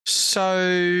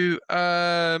 So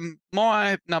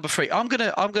my number 3, I'm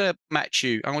gonna match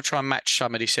you. I'm gonna try and match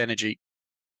some of this energy,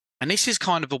 and this is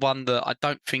kind of a one that I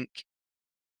don't think,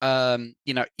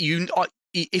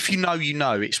 if you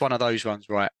know, it's one of those ones,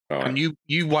 right? And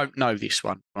you won't know this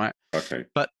one, right? Okay.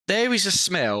 But there is a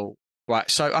smell, right?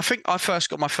 So I think I first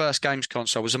got my first games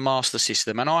console was a Master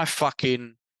System, and I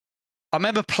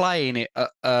remember playing it at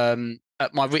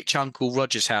my rich uncle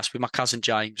Roger's house with my cousin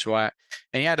James, right?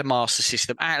 And he had a Master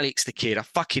System. Alex the kid, I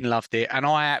fucking loved it. And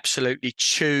I absolutely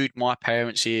chewed my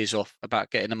parents' ears off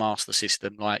about getting a Master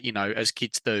System, like, you know, as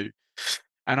kids do.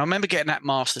 And I remember getting that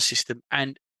Master System,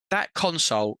 and that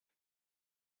console,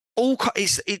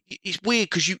 it's weird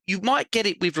because you might get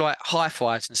it with like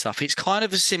hi-fis and stuff. It's kind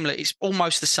of it's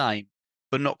almost the same,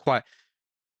 but not quite.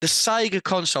 The Sega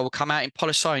console would come out in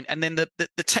polystyrene, and then the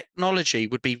technology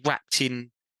would be wrapped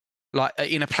in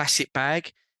a plastic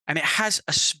bag, and it has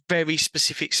a very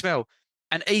specific smell.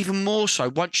 And even more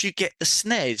so, once you get the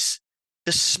SNES,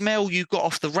 the smell you got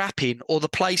off the wrapping or the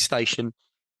PlayStation,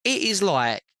 it is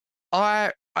like,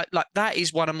 I like that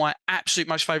is one of my absolute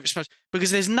most favourite smells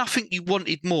because there's nothing you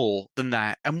wanted more than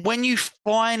that. And when you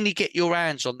finally get your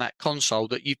hands on that console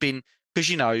that you've been, because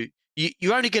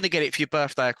you're only going to get it for your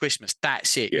birthday or Christmas.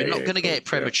 That's it. You're not going to get it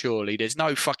prematurely. There's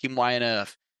no fucking way on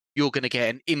earth you're going to get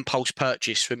an impulse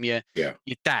purchase from your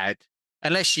dad.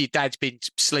 Unless your dad's been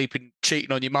sleeping,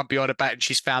 cheating on your mum behind her back and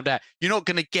she's found out. You're not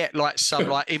going to get like some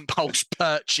like impulse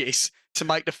purchase to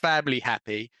make the family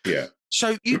happy. Yeah.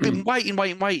 So you've been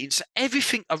waiting. So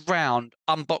everything around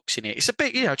unboxing it, it's a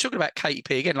bit, talking about Katy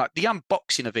P again, like the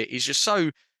unboxing of it is just so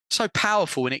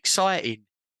powerful and exciting.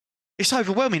 It's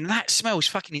overwhelming. That smell is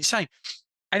fucking insane.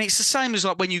 And it's the same as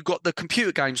like when you got the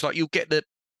computer games, like you get the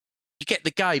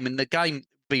game and the game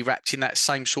be wrapped in that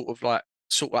same sort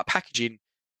of packaging.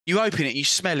 You open it, and you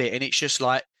smell it, and it's just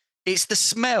like, it's the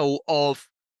smell of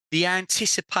the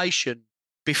anticipation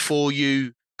before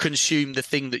you consume the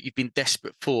thing that you've been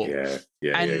desperate for.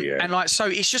 And like, so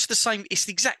it's just the same, it's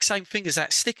the exact same thing as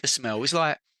that sticker smell. It's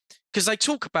like, because they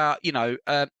talk about,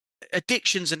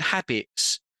 addictions and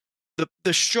habits.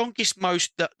 The strongest,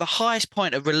 the highest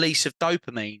point of release of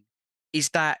dopamine is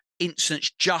that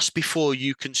instance just before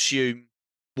you consume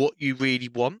what you really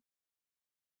want.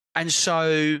 And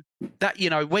so that,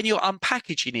 when you're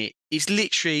unpackaging it, is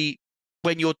literally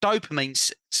when your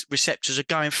dopamine receptors are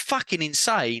going fucking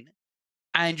insane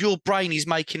and your brain is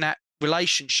making that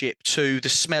relationship to the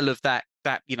smell of that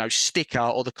sticker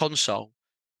or the console.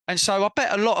 And so I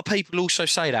bet a lot of people also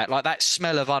say that, like that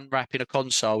smell of unwrapping a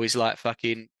console is like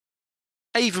fucking,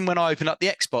 even when I opened up the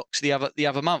Xbox the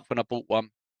other month when I bought one,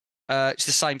 it's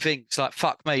the same thing. It's like,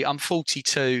 fuck me, I'm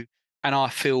 42 and I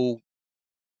feel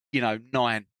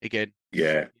 9 again.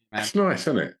 Yeah, that's nice,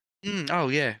 isn't it? Oh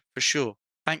yeah, for sure.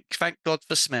 Thank God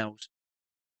for smells.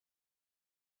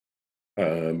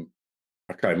 Okay,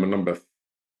 my number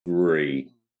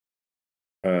 3.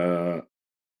 I'm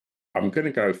going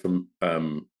to go from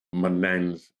my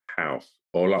nan's house,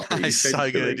 or like it's so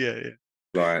good, yeah.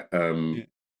 Like when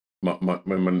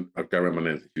I'd go around my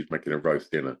nan's, she was making a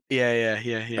roast dinner. Yeah.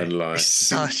 And like, it's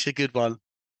such a good one.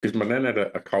 Because my nan had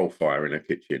a coal fire in her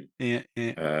kitchen. Yeah.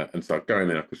 And so I'd go in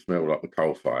there, I could smell like the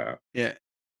coal fire. Yeah.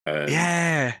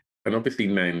 And obviously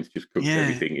Nan's just cooked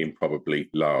everything in probably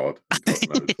lard. And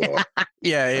God knows what.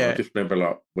 Yeah. I just remember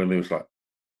like when there was like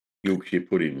Yorkshire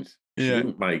puddings. She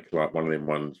didn't make like one of them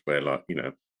ones where like,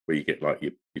 where you get like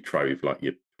your tray with like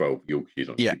your 12 Yorkshires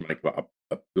on. Yeah. She'd make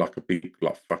like a big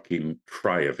like fucking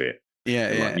tray of it. Yeah,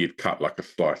 and, like, you'd cut like a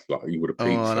slice like you would a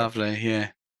pizza. Oh, lovely, yeah.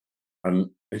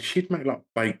 And she'd make like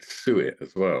baked suet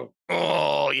as well.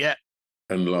 Oh, yeah.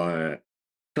 And like,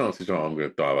 chances are I'm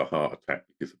going to die of a heart attack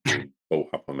because of being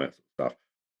brought up on that sort of stuff.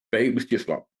 But it was just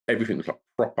like, everything was like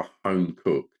proper home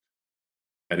cooked.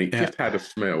 And it just had a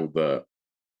smell that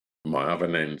my other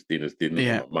nan's dinners didn't,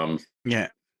 my mum's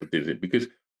did it. Because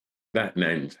that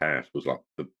nan's house was like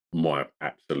my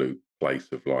absolute place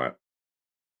of like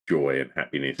joy and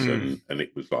happiness. And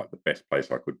it was like the best place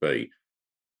I could be.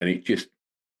 And it just,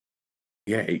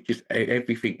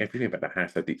 everything about the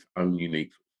house had its own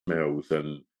unique smells,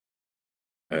 and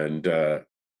I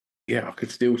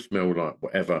could still smell like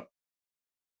whatever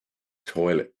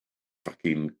toilet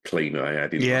fucking cleaner I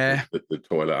had in the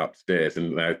toilet upstairs,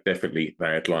 and they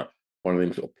had like one of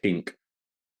them sort of pink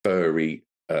furry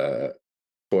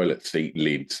toilet seat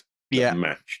lids that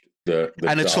matched the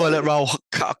and the toilet roll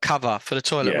cover for the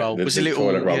toilet roll was a little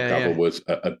toilet roll cover was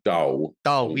a doll.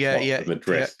 And the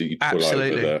dress that you pull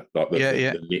over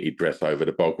the knitted dress over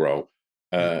the bog roll,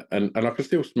 and I can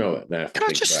still smell it now. Can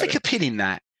I just stick a pin in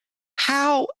that?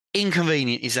 How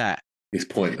inconvenient is that? It's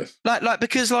pointless. Like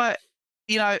because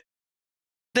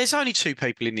there's only 2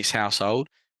 people in this household,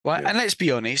 right? And let's be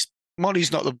honest,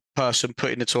 Molly's not the person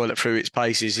putting the toilet through its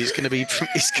paces. It's going to be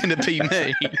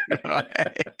me,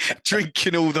 right?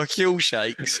 Drinking all the kill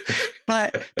shakes.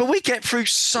 But we get through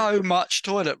so much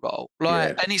toilet roll,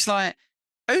 and it's like,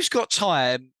 who's got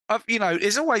time?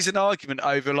 There's always an argument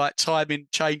over like time in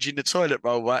changing the toilet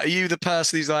roll. Right? Are you the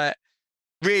person who's like,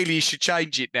 really, you should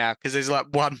change it now because there's like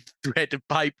one thread of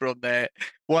paper on there?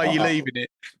 Why are you leaving it,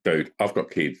 dude? I've got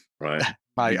kids, right?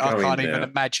 Mate, I can't even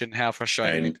imagine how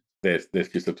frustrating. And there's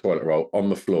just a toilet roll on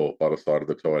the floor by the side of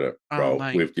the toilet roll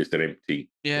with just an empty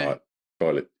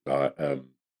toilet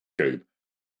tube.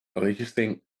 And I just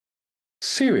think,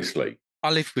 seriously. I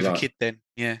live with a kid then.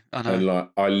 Yeah, I know. And like,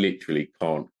 I literally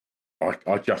can't.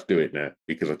 I just do it now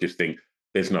because I just think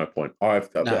there's no point. I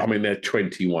mean, they're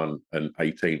 21 and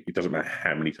 18. It doesn't matter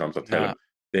how many times I tell them.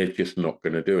 They're just not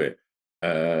going to do it.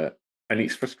 And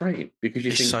it's frustrating because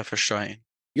you think. It's so frustrating.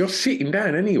 You're sitting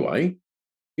down anyway.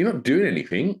 You're not doing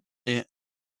anything. Yeah.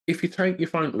 If you take your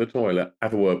phone to the toilet,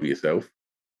 have a word with yourself.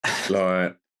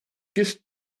 Like, just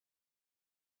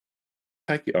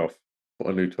take it off,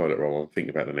 put a new toilet roll on, think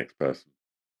about the next person.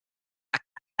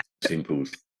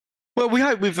 Simples. Well, we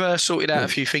hope we've sorted out a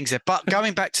few things there. But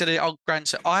going back to the old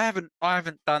grandson, I haven't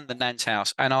done the Nan's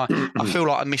house, and I feel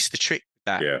like I missed the trick with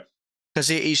that. Yeah. Because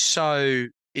it's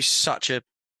such a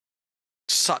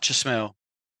smell,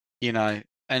 you know,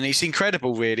 and it's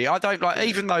incredible, really. I don't like,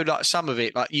 even though like some of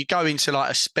it, like you go into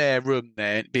like a spare room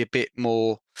there, it'd be a bit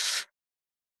more.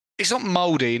 It's not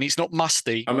mouldy and it's not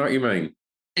musty. I know what you mean.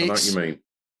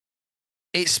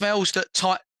 It smells that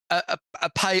time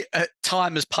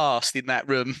has passed in that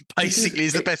room, basically,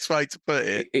 is the best way to put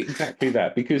it. Exactly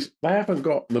that, because they haven't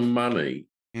got the money.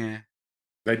 Yeah.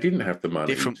 They didn't have the money.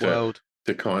 Different world.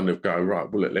 To kind of go, right,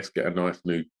 well, let's get a nice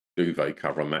new duvet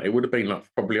cover on that. It would have been like,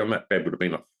 probably on that bed would have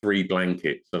been like 3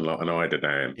 blankets and like an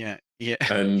eiderdown. Yeah, yeah.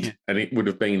 And it would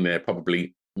have been there,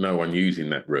 probably no one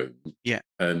using that room. Yeah.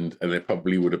 And there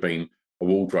probably would have been a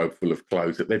wardrobe full of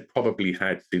clothes that they'd probably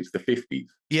had since the 50s.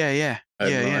 Yeah.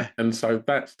 And so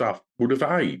that stuff would have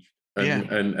aged.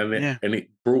 And it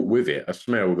brought with it a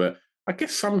smell that I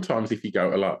guess sometimes if you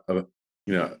go to like a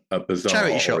bazaar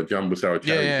charity or shop, a jumble sale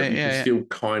charity shop, you can still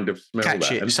kind of smell catch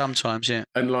that. it And sometimes, yeah.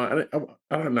 And like,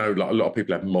 I don't know, like a lot of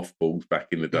people had mothballs back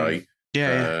in the day.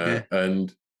 Yeah.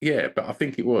 And but I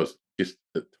think it was just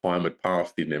that time had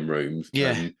passed in them rooms.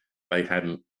 Yeah. And they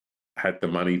hadn't had the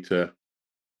money to,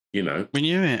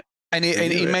 renew it. And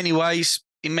in many ways,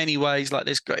 like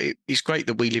it's great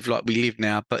that we live like we live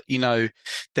now. But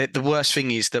that the worst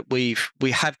thing is that we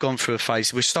have gone through a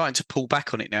phase. We're starting to pull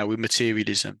back on it now with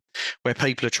materialism, where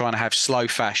people are trying to have slow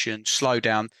fashion, slow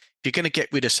down. If you're going to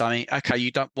get rid of something, okay,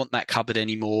 you don't want that cupboard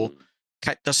anymore.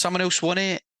 Okay, does someone else want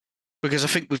it? Because I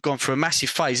think we've gone through a massive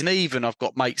phase, and even I've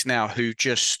got mates now who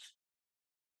just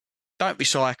don't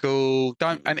recycle,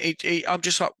 and I'm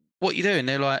just like, what are you doing?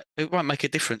 They're like, it won't make a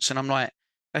difference, and I'm like,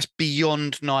 that's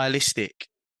beyond nihilistic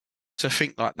to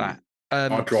think like that.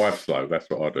 I drive slow. That's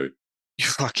what I do. You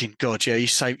fucking God, yeah. You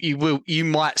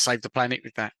might save the planet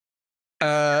with that.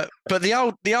 But the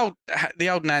old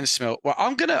Nan smell. Well,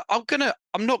 I'm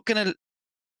not gonna,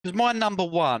 because my number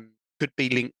one could be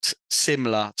linked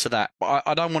similar to that, but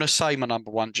I don't want to say my number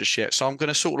one just yet. So I'm going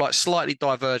to sort of like slightly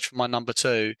diverge from my number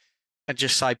two, and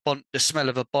just say the smell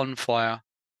of a bonfire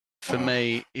for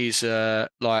me is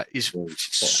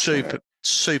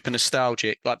super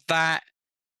nostalgic. Like that,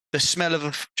 the smell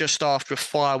of just after a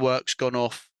fireworks gone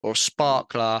off or a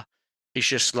sparkler is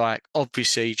just like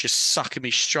obviously just sucking me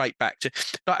straight back to.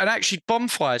 And actually,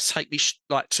 bonfires take me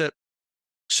like to.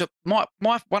 So my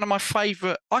one of my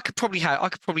favourite. I could probably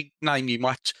name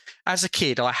you as a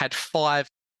kid. I had 5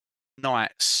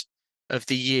 nights of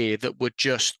the year that were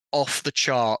just off the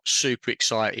chart, super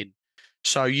exciting.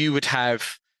 So you would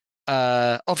have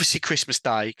obviously Christmas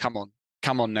Day. Come on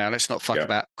now, let's not fuck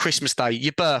about Christmas Day.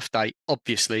 Your birthday,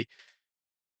 obviously.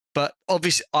 But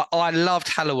obviously, I loved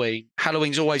Halloween.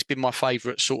 Halloween's always been my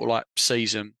favourite sort of like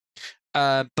season.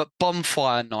 But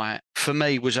bonfire night for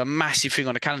me was a massive thing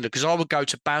on the calendar, because I would go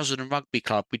to Basildon Rugby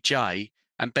Club with Jay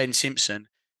and Ben Simpson,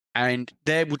 and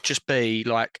there would just be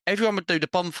like everyone would do the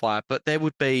bonfire, but there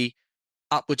would be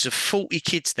upwards of 40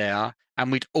 kids there,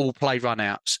 and we'd all play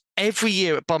run-outs every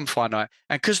year at bonfire night.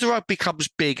 And because the rugby club was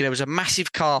big, there was a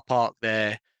massive car park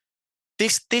there.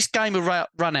 This game of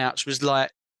run-outs was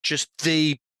like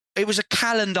it was a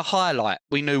calendar highlight.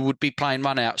 We knew would be playing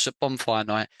run-outs at bonfire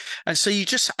night. And so I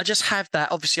just have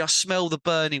that. Obviously, I smell the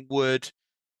burning wood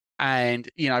and,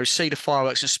 see the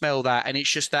fireworks and smell that. And it's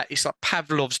just that, it's like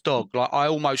Pavlov's dog. Like I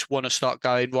almost want to start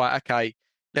going, right, okay,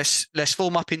 let's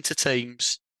form up into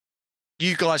teams.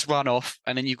 You guys run off,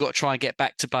 and then you've got to try and get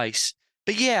back to base.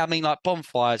 But yeah, I mean, like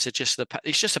bonfires are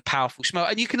it's just a powerful smell.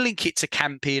 And you can link it to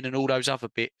camping and all those other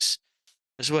bits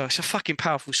as well. It's a fucking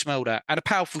powerful smell, that, and a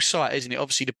powerful sight, isn't it?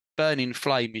 Obviously, the burning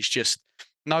flame is just,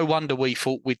 no wonder we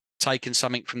thought we'd taken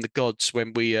something from the gods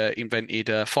when we invented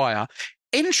fire.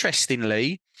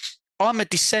 Interestingly, I'm a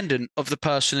descendant of the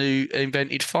person who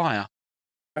invented fire.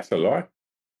 That's a lie.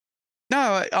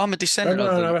 No, I'm a descendant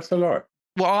of them. No, that's a lie.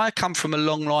 Well, I come from a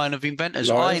long line of inventors.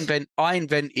 Lies. I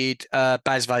invented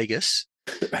Bas Vegas.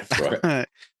 That's right.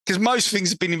 Because most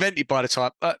things have been invented by the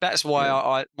time. That's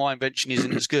why my invention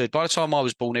isn't as good. By the time I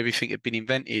was born, everything had been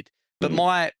invented. But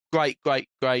my great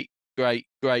granddad,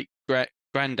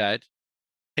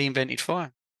 he invented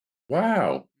fire.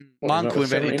 Wow. My uncle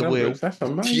invented the wheel. That's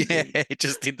amazing. Yeah,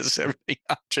 just in the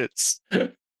 1700s.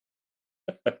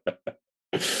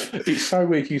 It's so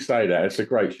weird you say that. It's a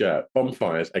great shout.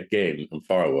 Bonfires again and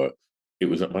fireworks. It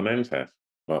was at my nan's house.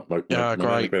 My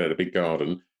granddad had a big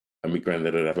garden, and my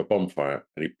granddad would have a bonfire,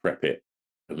 and he'd prep it,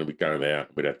 and then we'd go there, and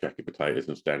we'd have jacket potatoes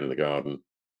and stand in the garden,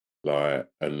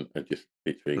 and just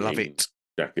literally Love it.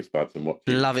 jackets, buds, and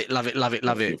watching. Love it, love it, love it,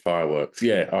 love it. Fireworks.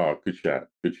 Yeah. Oh, good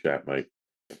shout, mate.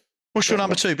 What's your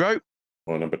number 2, bro?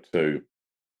 My number 2.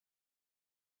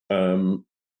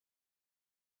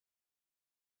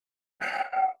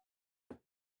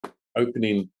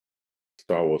 Opening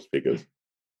Star Wars figures.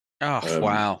 Oh,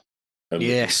 wow. And,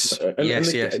 yes.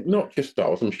 yes. Not just Star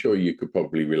Wars. I'm sure you could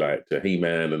probably relate to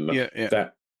He-Man and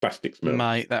that plastic smell.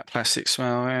 Mate, that plastic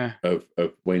smell, yeah.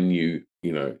 Of when you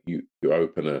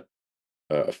open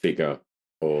a figure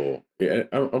or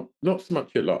not so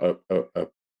much like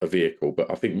a vehicle,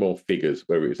 but I think more figures,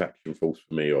 whether it's Action Force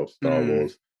for me or Star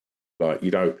Wars, like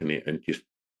you'd open it and just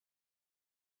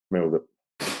smell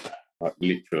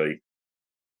literally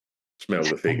smell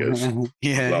the figures.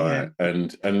 yeah.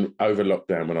 And over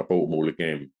lockdown when I bought them all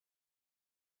again,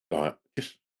 like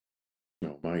just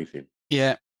smell amazing.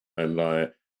 Yeah. And I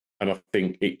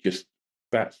think it just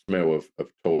that smell of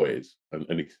toys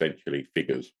and essentially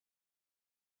figures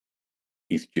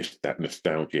is just that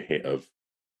nostalgia hit of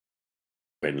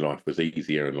when life was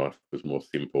easier and life was more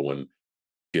simple, and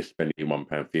just spending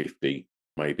 £1.50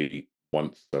 maybe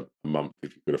once a month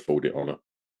if you could afford it on a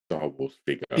Star Wars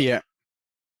figure. Yeah.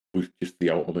 Was just the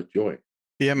ultimate joy.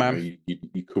 Yeah, man.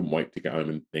 You couldn't wait to get home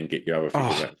and then get your other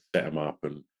figures out and set them up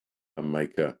and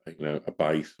make a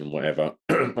base and whatever.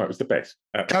 It was the best.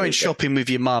 Absolutely. Going shopping with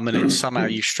your mum and then somehow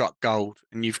you struck gold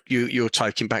and you're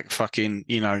taking back fucking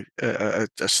a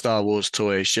Star Wars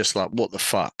toy. It's just like, what the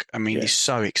fuck? I mean, it's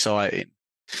so exciting.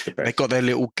 They got their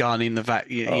little gun in the back.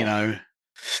 You know.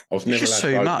 I was never just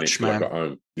too much, man. I got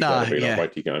home. No, wait till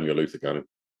you get home, you'll lose the gun.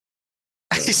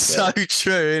 It's so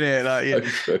true, isn't it?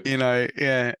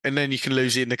 Like, and then you can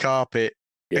lose it in the carpet.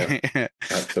 Yeah,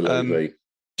 absolutely.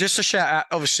 Just a shout out,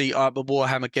 obviously, I'm a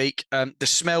Warhammer geek. The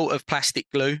smell of plastic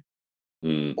glue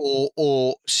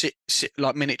or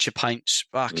like miniature paints,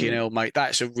 fucking hell, mate.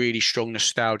 That's a really strong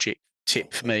nostalgic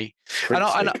tip for me.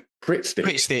 Pritt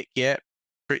stick, yeah.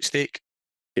 Pritt stick.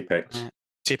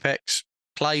 Tipex.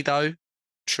 Play-Doh.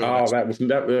 Sure, that was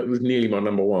nearly my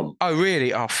number 1. Oh,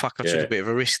 really? Oh, fuck! I took a bit of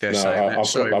a risk there. I've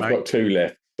got 2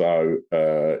 left. So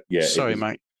sorry,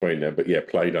 mate. There, but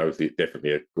Play-Doh is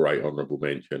definitely a great honourable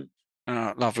mention.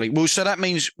 Oh, lovely. Well, so that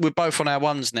means we're both on our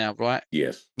ones now, right?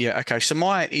 Yes. Yeah. Okay. So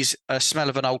mine is a smell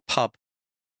of an old pub.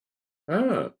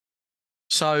 Ah.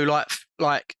 So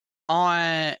like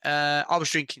I was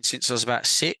drinking since I was about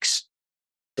 6.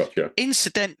 Gotcha.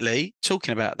 Incidentally,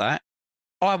 talking about that,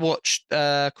 I watched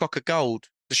Crock of Gold,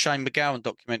 the Shane MacGowan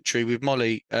documentary with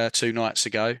Molly 2 nights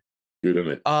ago. Good,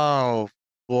 isn't it? Oh,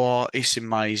 what? It's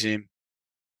amazing.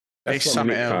 That's it's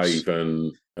something else.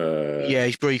 And,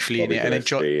 he's briefly Bobby in it. And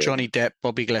then Johnny Depp,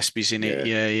 Bobby Gillespie's in it.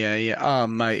 Yeah. Oh,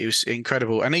 mate, it was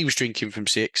incredible. And he was drinking from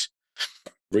 6.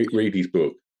 Read his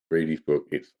book.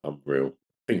 It's unreal.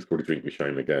 I think it's called A Drink with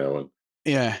Shane MacGowan.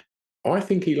 Yeah. I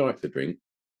think he likes to drink.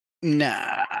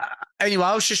 Nah. Anyway,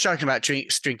 I was just joking about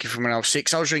drinking from when I was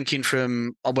 6. I was drinking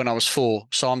from when I was 4.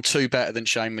 So I'm 2 better than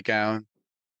Shane MacGowan.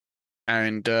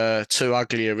 And 2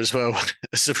 uglier as well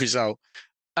as a result.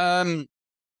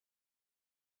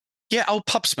 Yeah, old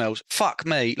pub smells. Fuck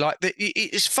me. Like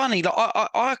it's funny. Like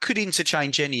I could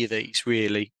interchange any of these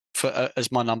really for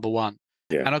as my number 1.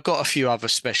 Yeah. And I've got a few other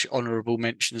special honourable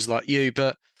mentions like you,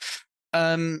 but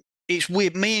it's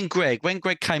weird. Me and Greg, when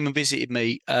Greg came and visited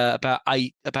me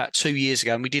about 2 years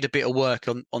ago, and we did a bit of work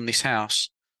on this house.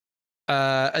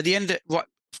 At the end,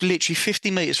 literally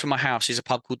 50 metres from my house is a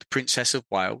pub called the Princess of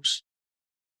Wales,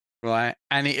 right?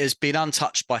 And it has been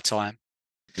untouched by time.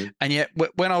 Mm-hmm. And yet,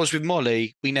 when I was with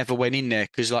Molly, we never went in there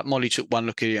because, like, Molly took one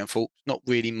look at it and thought, not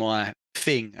really my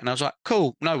thing. And I was like,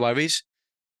 cool, no worries.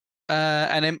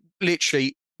 And then,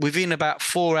 literally, within about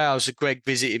 4 hours of Greg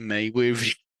visiting me, we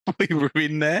were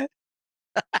in there.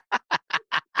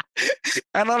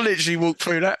 And I literally walked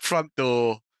through that front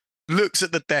door, looked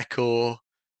at the decor,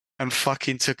 and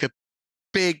fucking took a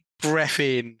big breath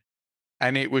in.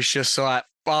 And it was just like,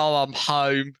 oh, I'm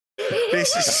home.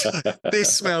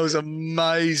 This smells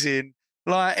amazing.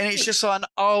 Like, and it's just like an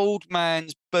old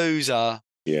man's boozer.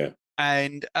 Yeah.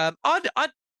 And I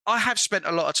have spent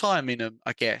a lot of time in them,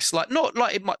 I guess. Like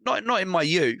not in my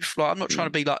youth. Like I'm not trying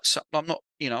to be like, I'm not,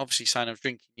 obviously saying I was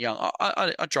drinking young.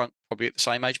 I drank probably at the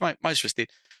same age. Most of us did.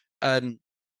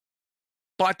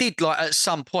 But I did, like, at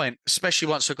some point, especially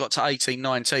once I got to 18,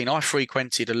 19, I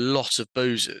frequented a lot of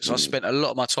boozers. I spent a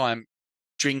lot of my time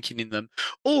drinking in them.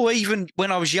 Or even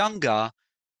when I was younger,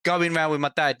 going around with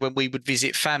my dad when we would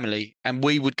visit family and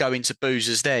we would go into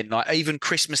boozers then. Like even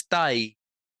Christmas Day,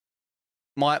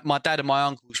 my dad and my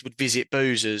uncles would visit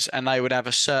boozers and they would have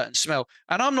a certain smell.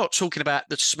 And I'm not talking about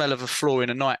the smell of a floor in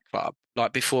a nightclub,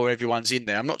 like before everyone's in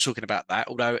there. I'm not talking about that,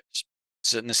 although it's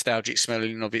it's a nostalgic smell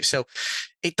in and of itself.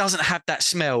 It doesn't have that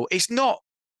smell. It's not.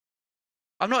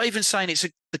 I'm not even saying it's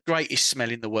the greatest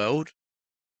smell in the world,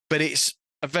 but it's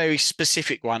a very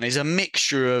specific one. It's a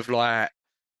mixture of like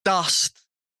dust,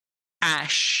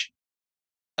 ash,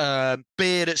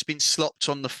 beer that's been slopped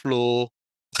on the floor,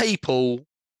 people,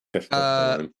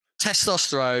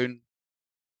 testosterone,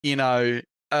 you know,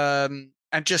 and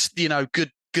just, you know,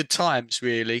 good times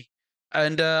really.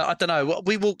 And I don't know,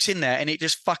 we walked in there and it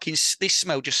just this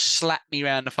smell just slapped me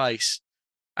around the face.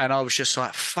 And I was just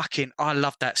like, fucking, I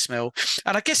love that smell.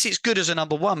 And I guess it's good as a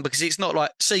number one because it's not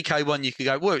like CK1 you could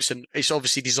go, well, it's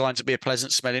obviously designed to be a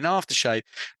pleasant smelling aftershave.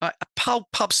 Like a pub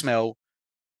smell,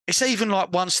 it's even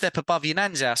like one step above your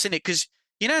nan's house, isn't it? Because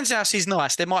your nan's house is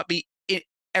nice. There might be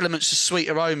elements of sweet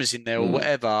aromas in there or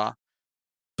whatever.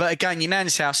 But again, your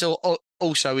nan's house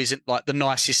also isn't like the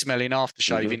nicest smelling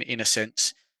aftershave in a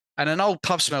sense. And an old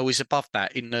pub smell is above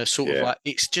that in the sort of like,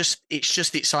 it's just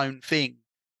its own thing.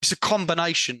 It's a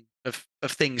combination of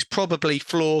things, probably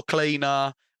floor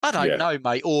cleaner. I don't know,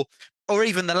 mate, or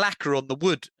even the lacquer on the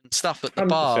wood and stuff at the 100%.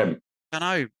 Bar. I don't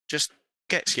know, just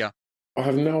gets you. I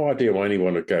have no idea why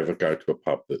anyone would ever go to a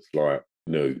pub that's like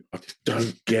new. I just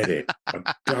don't get it.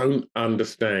 I don't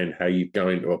understand how you go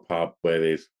into a pub where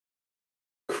there's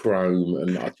chrome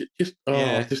and I just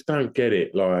don't get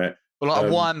it. Like,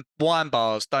 wine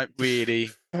bars don't really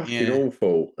fucking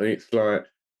awful, and it's like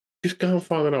just go and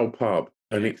find an old pub.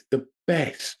 And it's the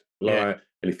best. Like,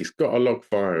 and if it's got a log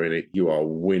fire in it, you are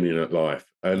winning at life.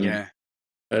 And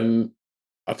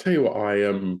I'll tell you what,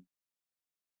 I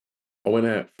went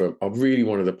out I really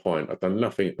wanted a pint. I'd done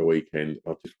nothing at the weekend.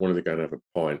 I just wanted to go and have a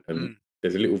pint. And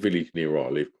there's a little village near where I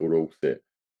live called Alsett.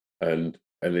 And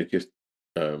they just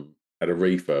had a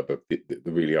refurb of the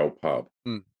really old pub.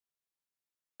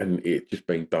 And it just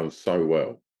been done so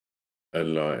well.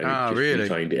 And it just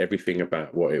contained everything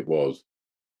about what it was.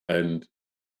 And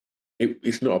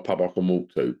it's not a pub I can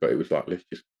walk to, but it was like, let's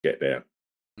just get there.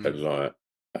 And I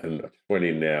just went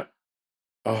in there.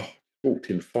 Walked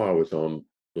in, fire was on,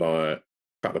 like a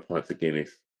couple of pints of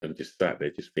Guinness, and just sat there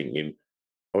just thinking,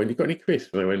 oh, and you got any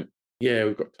crisps? And they went, yeah,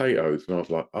 we've got potatoes. And I was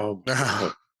like, oh my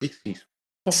God, this is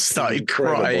fucking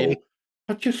incredible. Crying.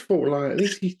 I just thought like,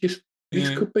 this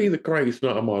could be the greatest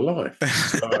night of my life.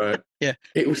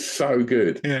 It was so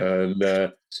good.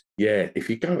 And if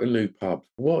you go to new pubs,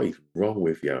 what is wrong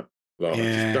with you? Like, I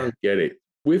just don't get it.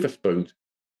 Witherspoons,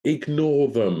 ignore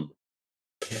them.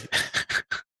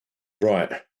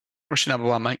 Right. What's your number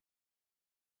one, mate?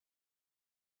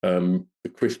 The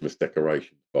Christmas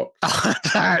decorations box.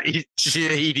 That is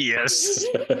genius.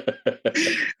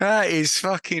 That is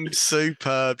fucking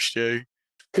superb, Stu.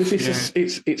 Because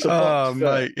it's a box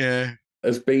that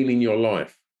has been in your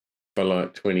life for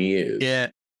like 20 years. Yeah.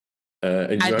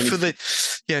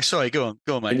 Sorry, go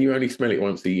on, mate. And you only smell it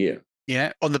once a year.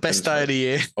 Yeah, on the best day of the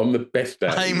year. On the best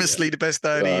day. Famously the best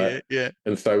day of the year, yeah.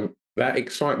 And so that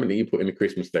excitement that you put in the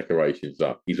Christmas decorations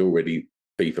up is already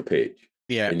FIFA pitch.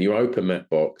 Yeah. And you open that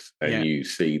box and you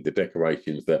see the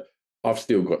decorations that I've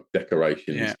still got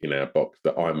decorations in our box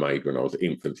that I made when I was at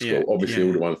infant school. Obviously,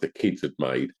 all the ones that kids had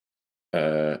made.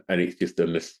 And it's just a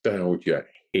nostalgia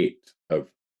hit of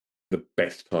the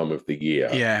best time of the year.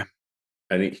 Yeah.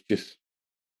 And it's just,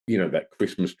 that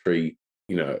Christmas tree,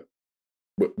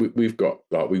 we've got,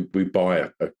 like, we buy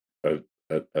a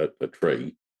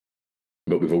tree,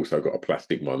 but we've also got a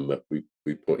plastic one that we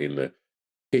put in the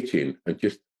kitchen, and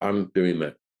just undoing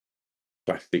that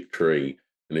plastic tree,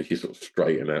 and as you sort of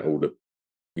straighten out all the,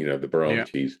 the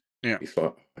branches, it's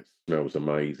like, it smells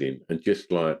amazing. And just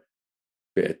like a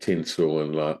bit of tinsel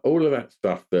and like all of that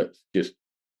stuff that's just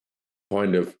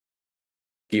kind of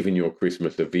giving your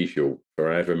Christmas a visual for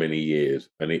however many years,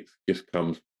 and it just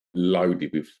comes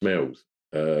loaded with smells.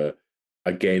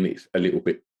 Again, it's a little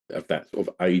bit of that sort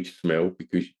of age smell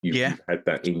because you've had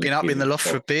that been up in the loft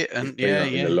for a bit, and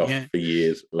in the loft for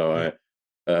years. Like,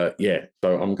 so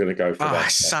I'm going to go for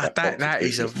that. That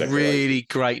is a really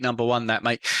great number one, that,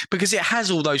 mate, because it has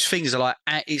all those things. Like,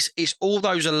 it's all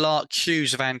those alert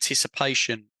cues of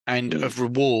anticipation and of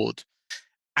reward,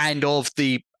 and of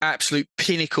the absolute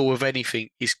pinnacle of anything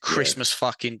is Christmas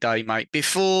fucking Day, mate.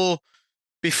 Before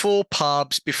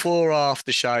pubs, before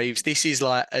aftershaves,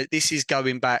 this is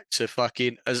going back to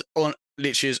fucking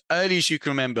literally as early as you can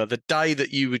remember, the day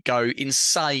that you would go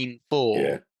insane for.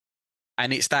 Yeah.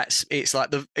 And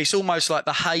it's almost like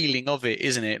the hailing of it,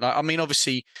 isn't it? Like, I mean,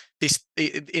 obviously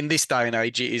in this day and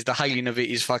age, it is the hailing of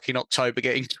it is fucking October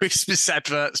getting Christmas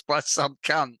adverts by some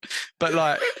cunt. But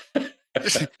like,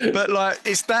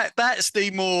 it's that's the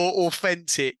more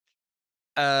authentic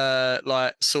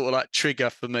like sort of like trigger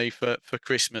for me for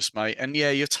Christmas, mate. And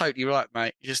yeah, you're totally right,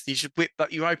 mate. You should whip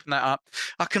that. You open that up.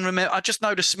 I can remember. I just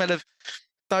know the smell of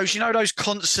those. You know those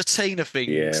concertina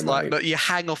things, like that you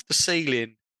hang off the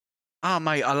ceiling. Oh,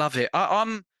 mate, I love it.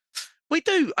 We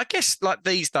do. I guess like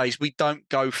these days we don't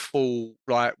go full,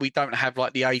 like we don't have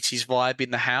like the 80s vibe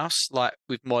in the house like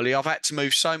with Molly. I've had to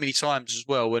move so many times as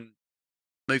well and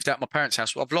moved out my parents'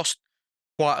 house. I've lost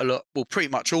quite a lot, well, pretty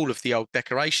much all of the old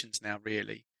decorations now,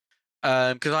 really,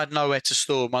 because I had nowhere to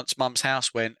store once Mum's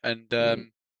house went, and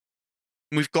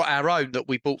we've got our own that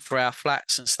we bought for our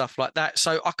flats and stuff like that.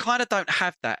 So I kind of don't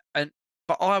have that,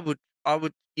 but I would,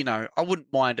 you know, I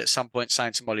wouldn't mind at some point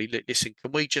saying to Molly, listen,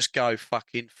 can we just go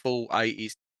fucking full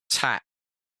 80s tat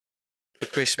for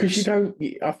Christmas? Because you don't.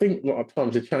 I think a lot of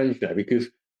times have changed now. Because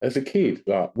as a kid,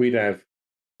 like we'd have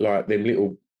like them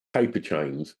little paper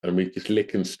chains, and we'd just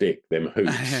lick and stick them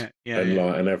hoops,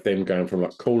 and have them going from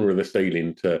like corner of the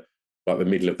ceiling to like the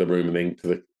middle of the room, and then to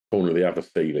the corner of the other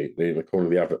ceiling, the corner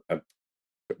of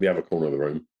the other corner of the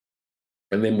room,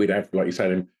 and then we'd have, like you say,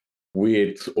 them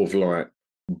weird sort of like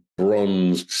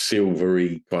bronzed,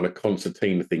 silvery kind of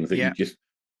concertina things that you just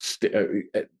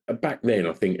back then.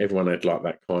 I think everyone had like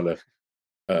that kind of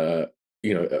the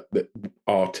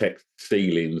Artex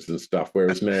ceilings and stuff,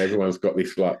 whereas now everyone's got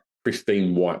this like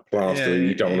pristine white plaster, and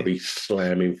you don't want to be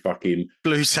slamming fucking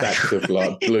blue stacks of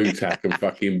like blue tack and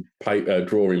fucking paper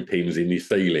drawing pins in your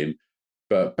ceiling.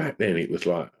 But back then it was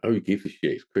like, oh, who gives a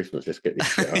shit? It's Christmas, let's get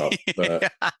this shit up.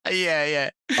 But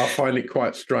I find it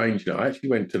quite strange now. I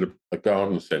actually went to a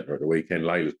garden centre at the weekend.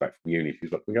 Layla's back from uni.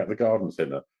 She's like, we got the garden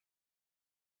centre.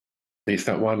 It's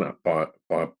that one up by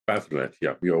Basel, actually,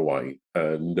 up your way.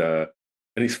 And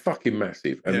it's fucking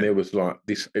massive. And there was like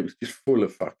this, it was just full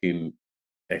of fucking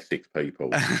Essex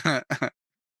people.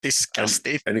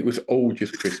 Disgusting. And it was all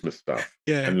just Christmas stuff.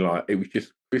 And like, it was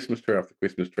just Christmas tree after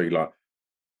Christmas tree, like.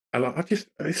 And like,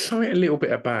 there's something a little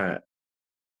bit about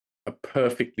a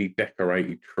perfectly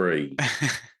decorated tree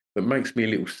that makes me a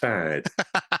little sad.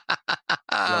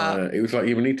 It was like,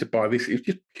 you need to buy this. It was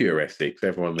just pure Essex.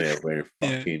 Everyone there wearing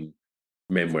fucking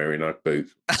men wearing Ugg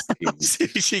boots.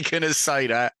 Is she going to say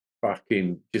that?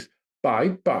 Fucking just,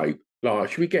 babe, like,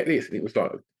 should we get this? And it was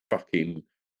like, fucking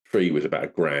tree was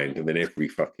about $1,000, and then every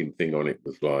fucking thing on it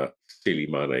was like silly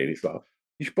money. And it's like,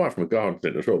 you should buy it from a garden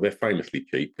centre as well. They're famously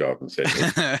cheap, garden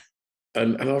centres.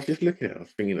 and I was just looking at it, I was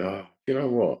thinking, oh, you know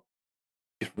what?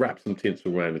 Just wrap some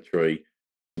tinsel around the tree,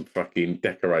 some fucking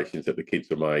decorations that the kids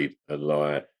have made, and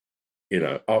like, you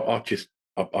know, I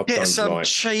get some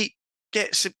cheap.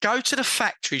 Go to the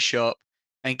factory shop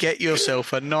and get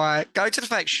yourself a nice. Go to the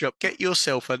factory shop, get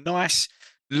yourself a nice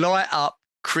light up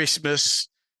Christmas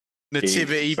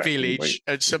nativity village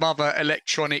and some other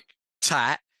electronic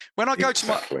tat. When I go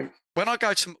to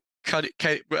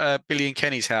Billy and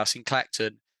Kenny's house in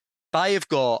Clacton, they have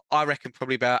got, I reckon,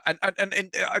 probably about, and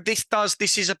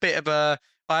this is a bit of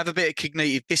I have a bit of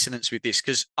cognitive dissonance with this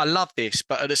because I love this,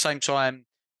 but at the same time,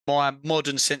 my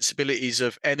modern sensibilities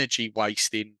of energy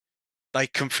wasting, they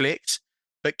conflict.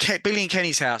 But Billy and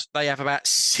Kenny's house, they have about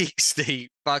 60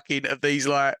 fucking of these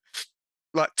like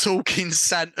talking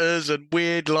Santas and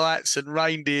weird lights and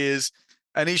reindeers.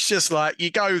 And it's just like, you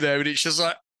go there and it's just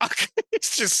like,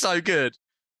 it's just so good.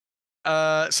 So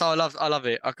I love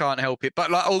it. I can't help it.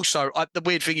 But like, also, the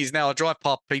weird thing is now I drive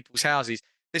past people's houses.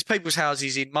 There's people's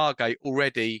houses in Margate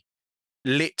already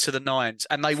lit to the nines,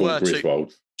 and they were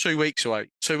 2 weeks away.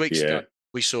 2 weeks ago,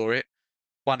 we saw it.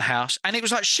 One house, and it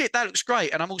was like, shit, that looks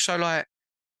great. And I'm also like,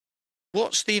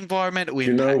 what's the environmental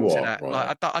impact of that? Right.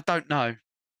 Like, I don't know.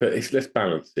 But let's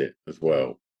balance it as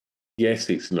well. Yes,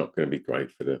 it's not going to be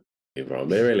great for the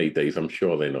environment. They're LEDs. I'm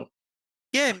sure they're not.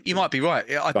 Yeah, you might be right.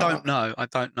 I don't know.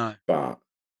 But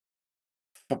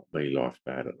fuck me, life's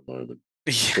bad at the moment.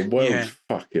 The world's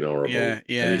fucking horrible. Yeah.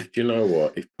 And do you know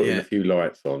what? If putting a few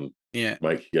lights on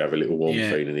makes you have a little warm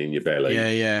feeling in your belly.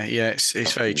 Yeah.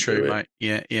 It's very true, mate.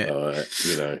 Yeah.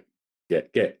 You know,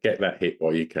 get that hit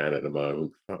while you can at the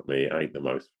moment. Fuck me, it ain't the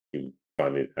most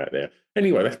fun out there.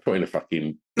 Anyway, let's put in a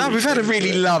fucking. No, we've had a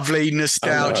really lovely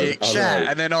nostalgic chat,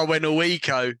 and then I went all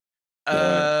eco.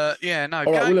 All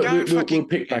right, we'll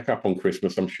pick back up on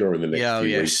Christmas, I'm sure, in the next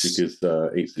few weeks, because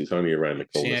it's only around the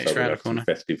corner. Yeah, so we'll have some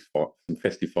festive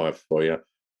vibes for you.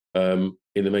 In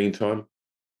the meantime,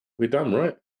 we're done,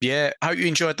 right? Yeah, hope you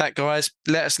enjoyed that, guys.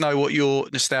 Let us know what your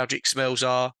nostalgic smells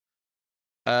are.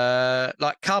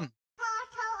 Like cum.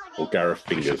 Or Gareth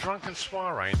Fingers. It's a drunken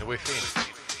soiree in the within.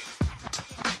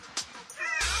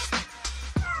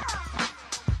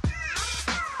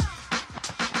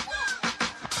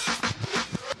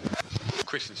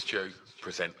 Chris and Stu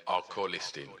present Our Core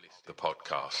Listing, the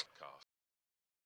podcast.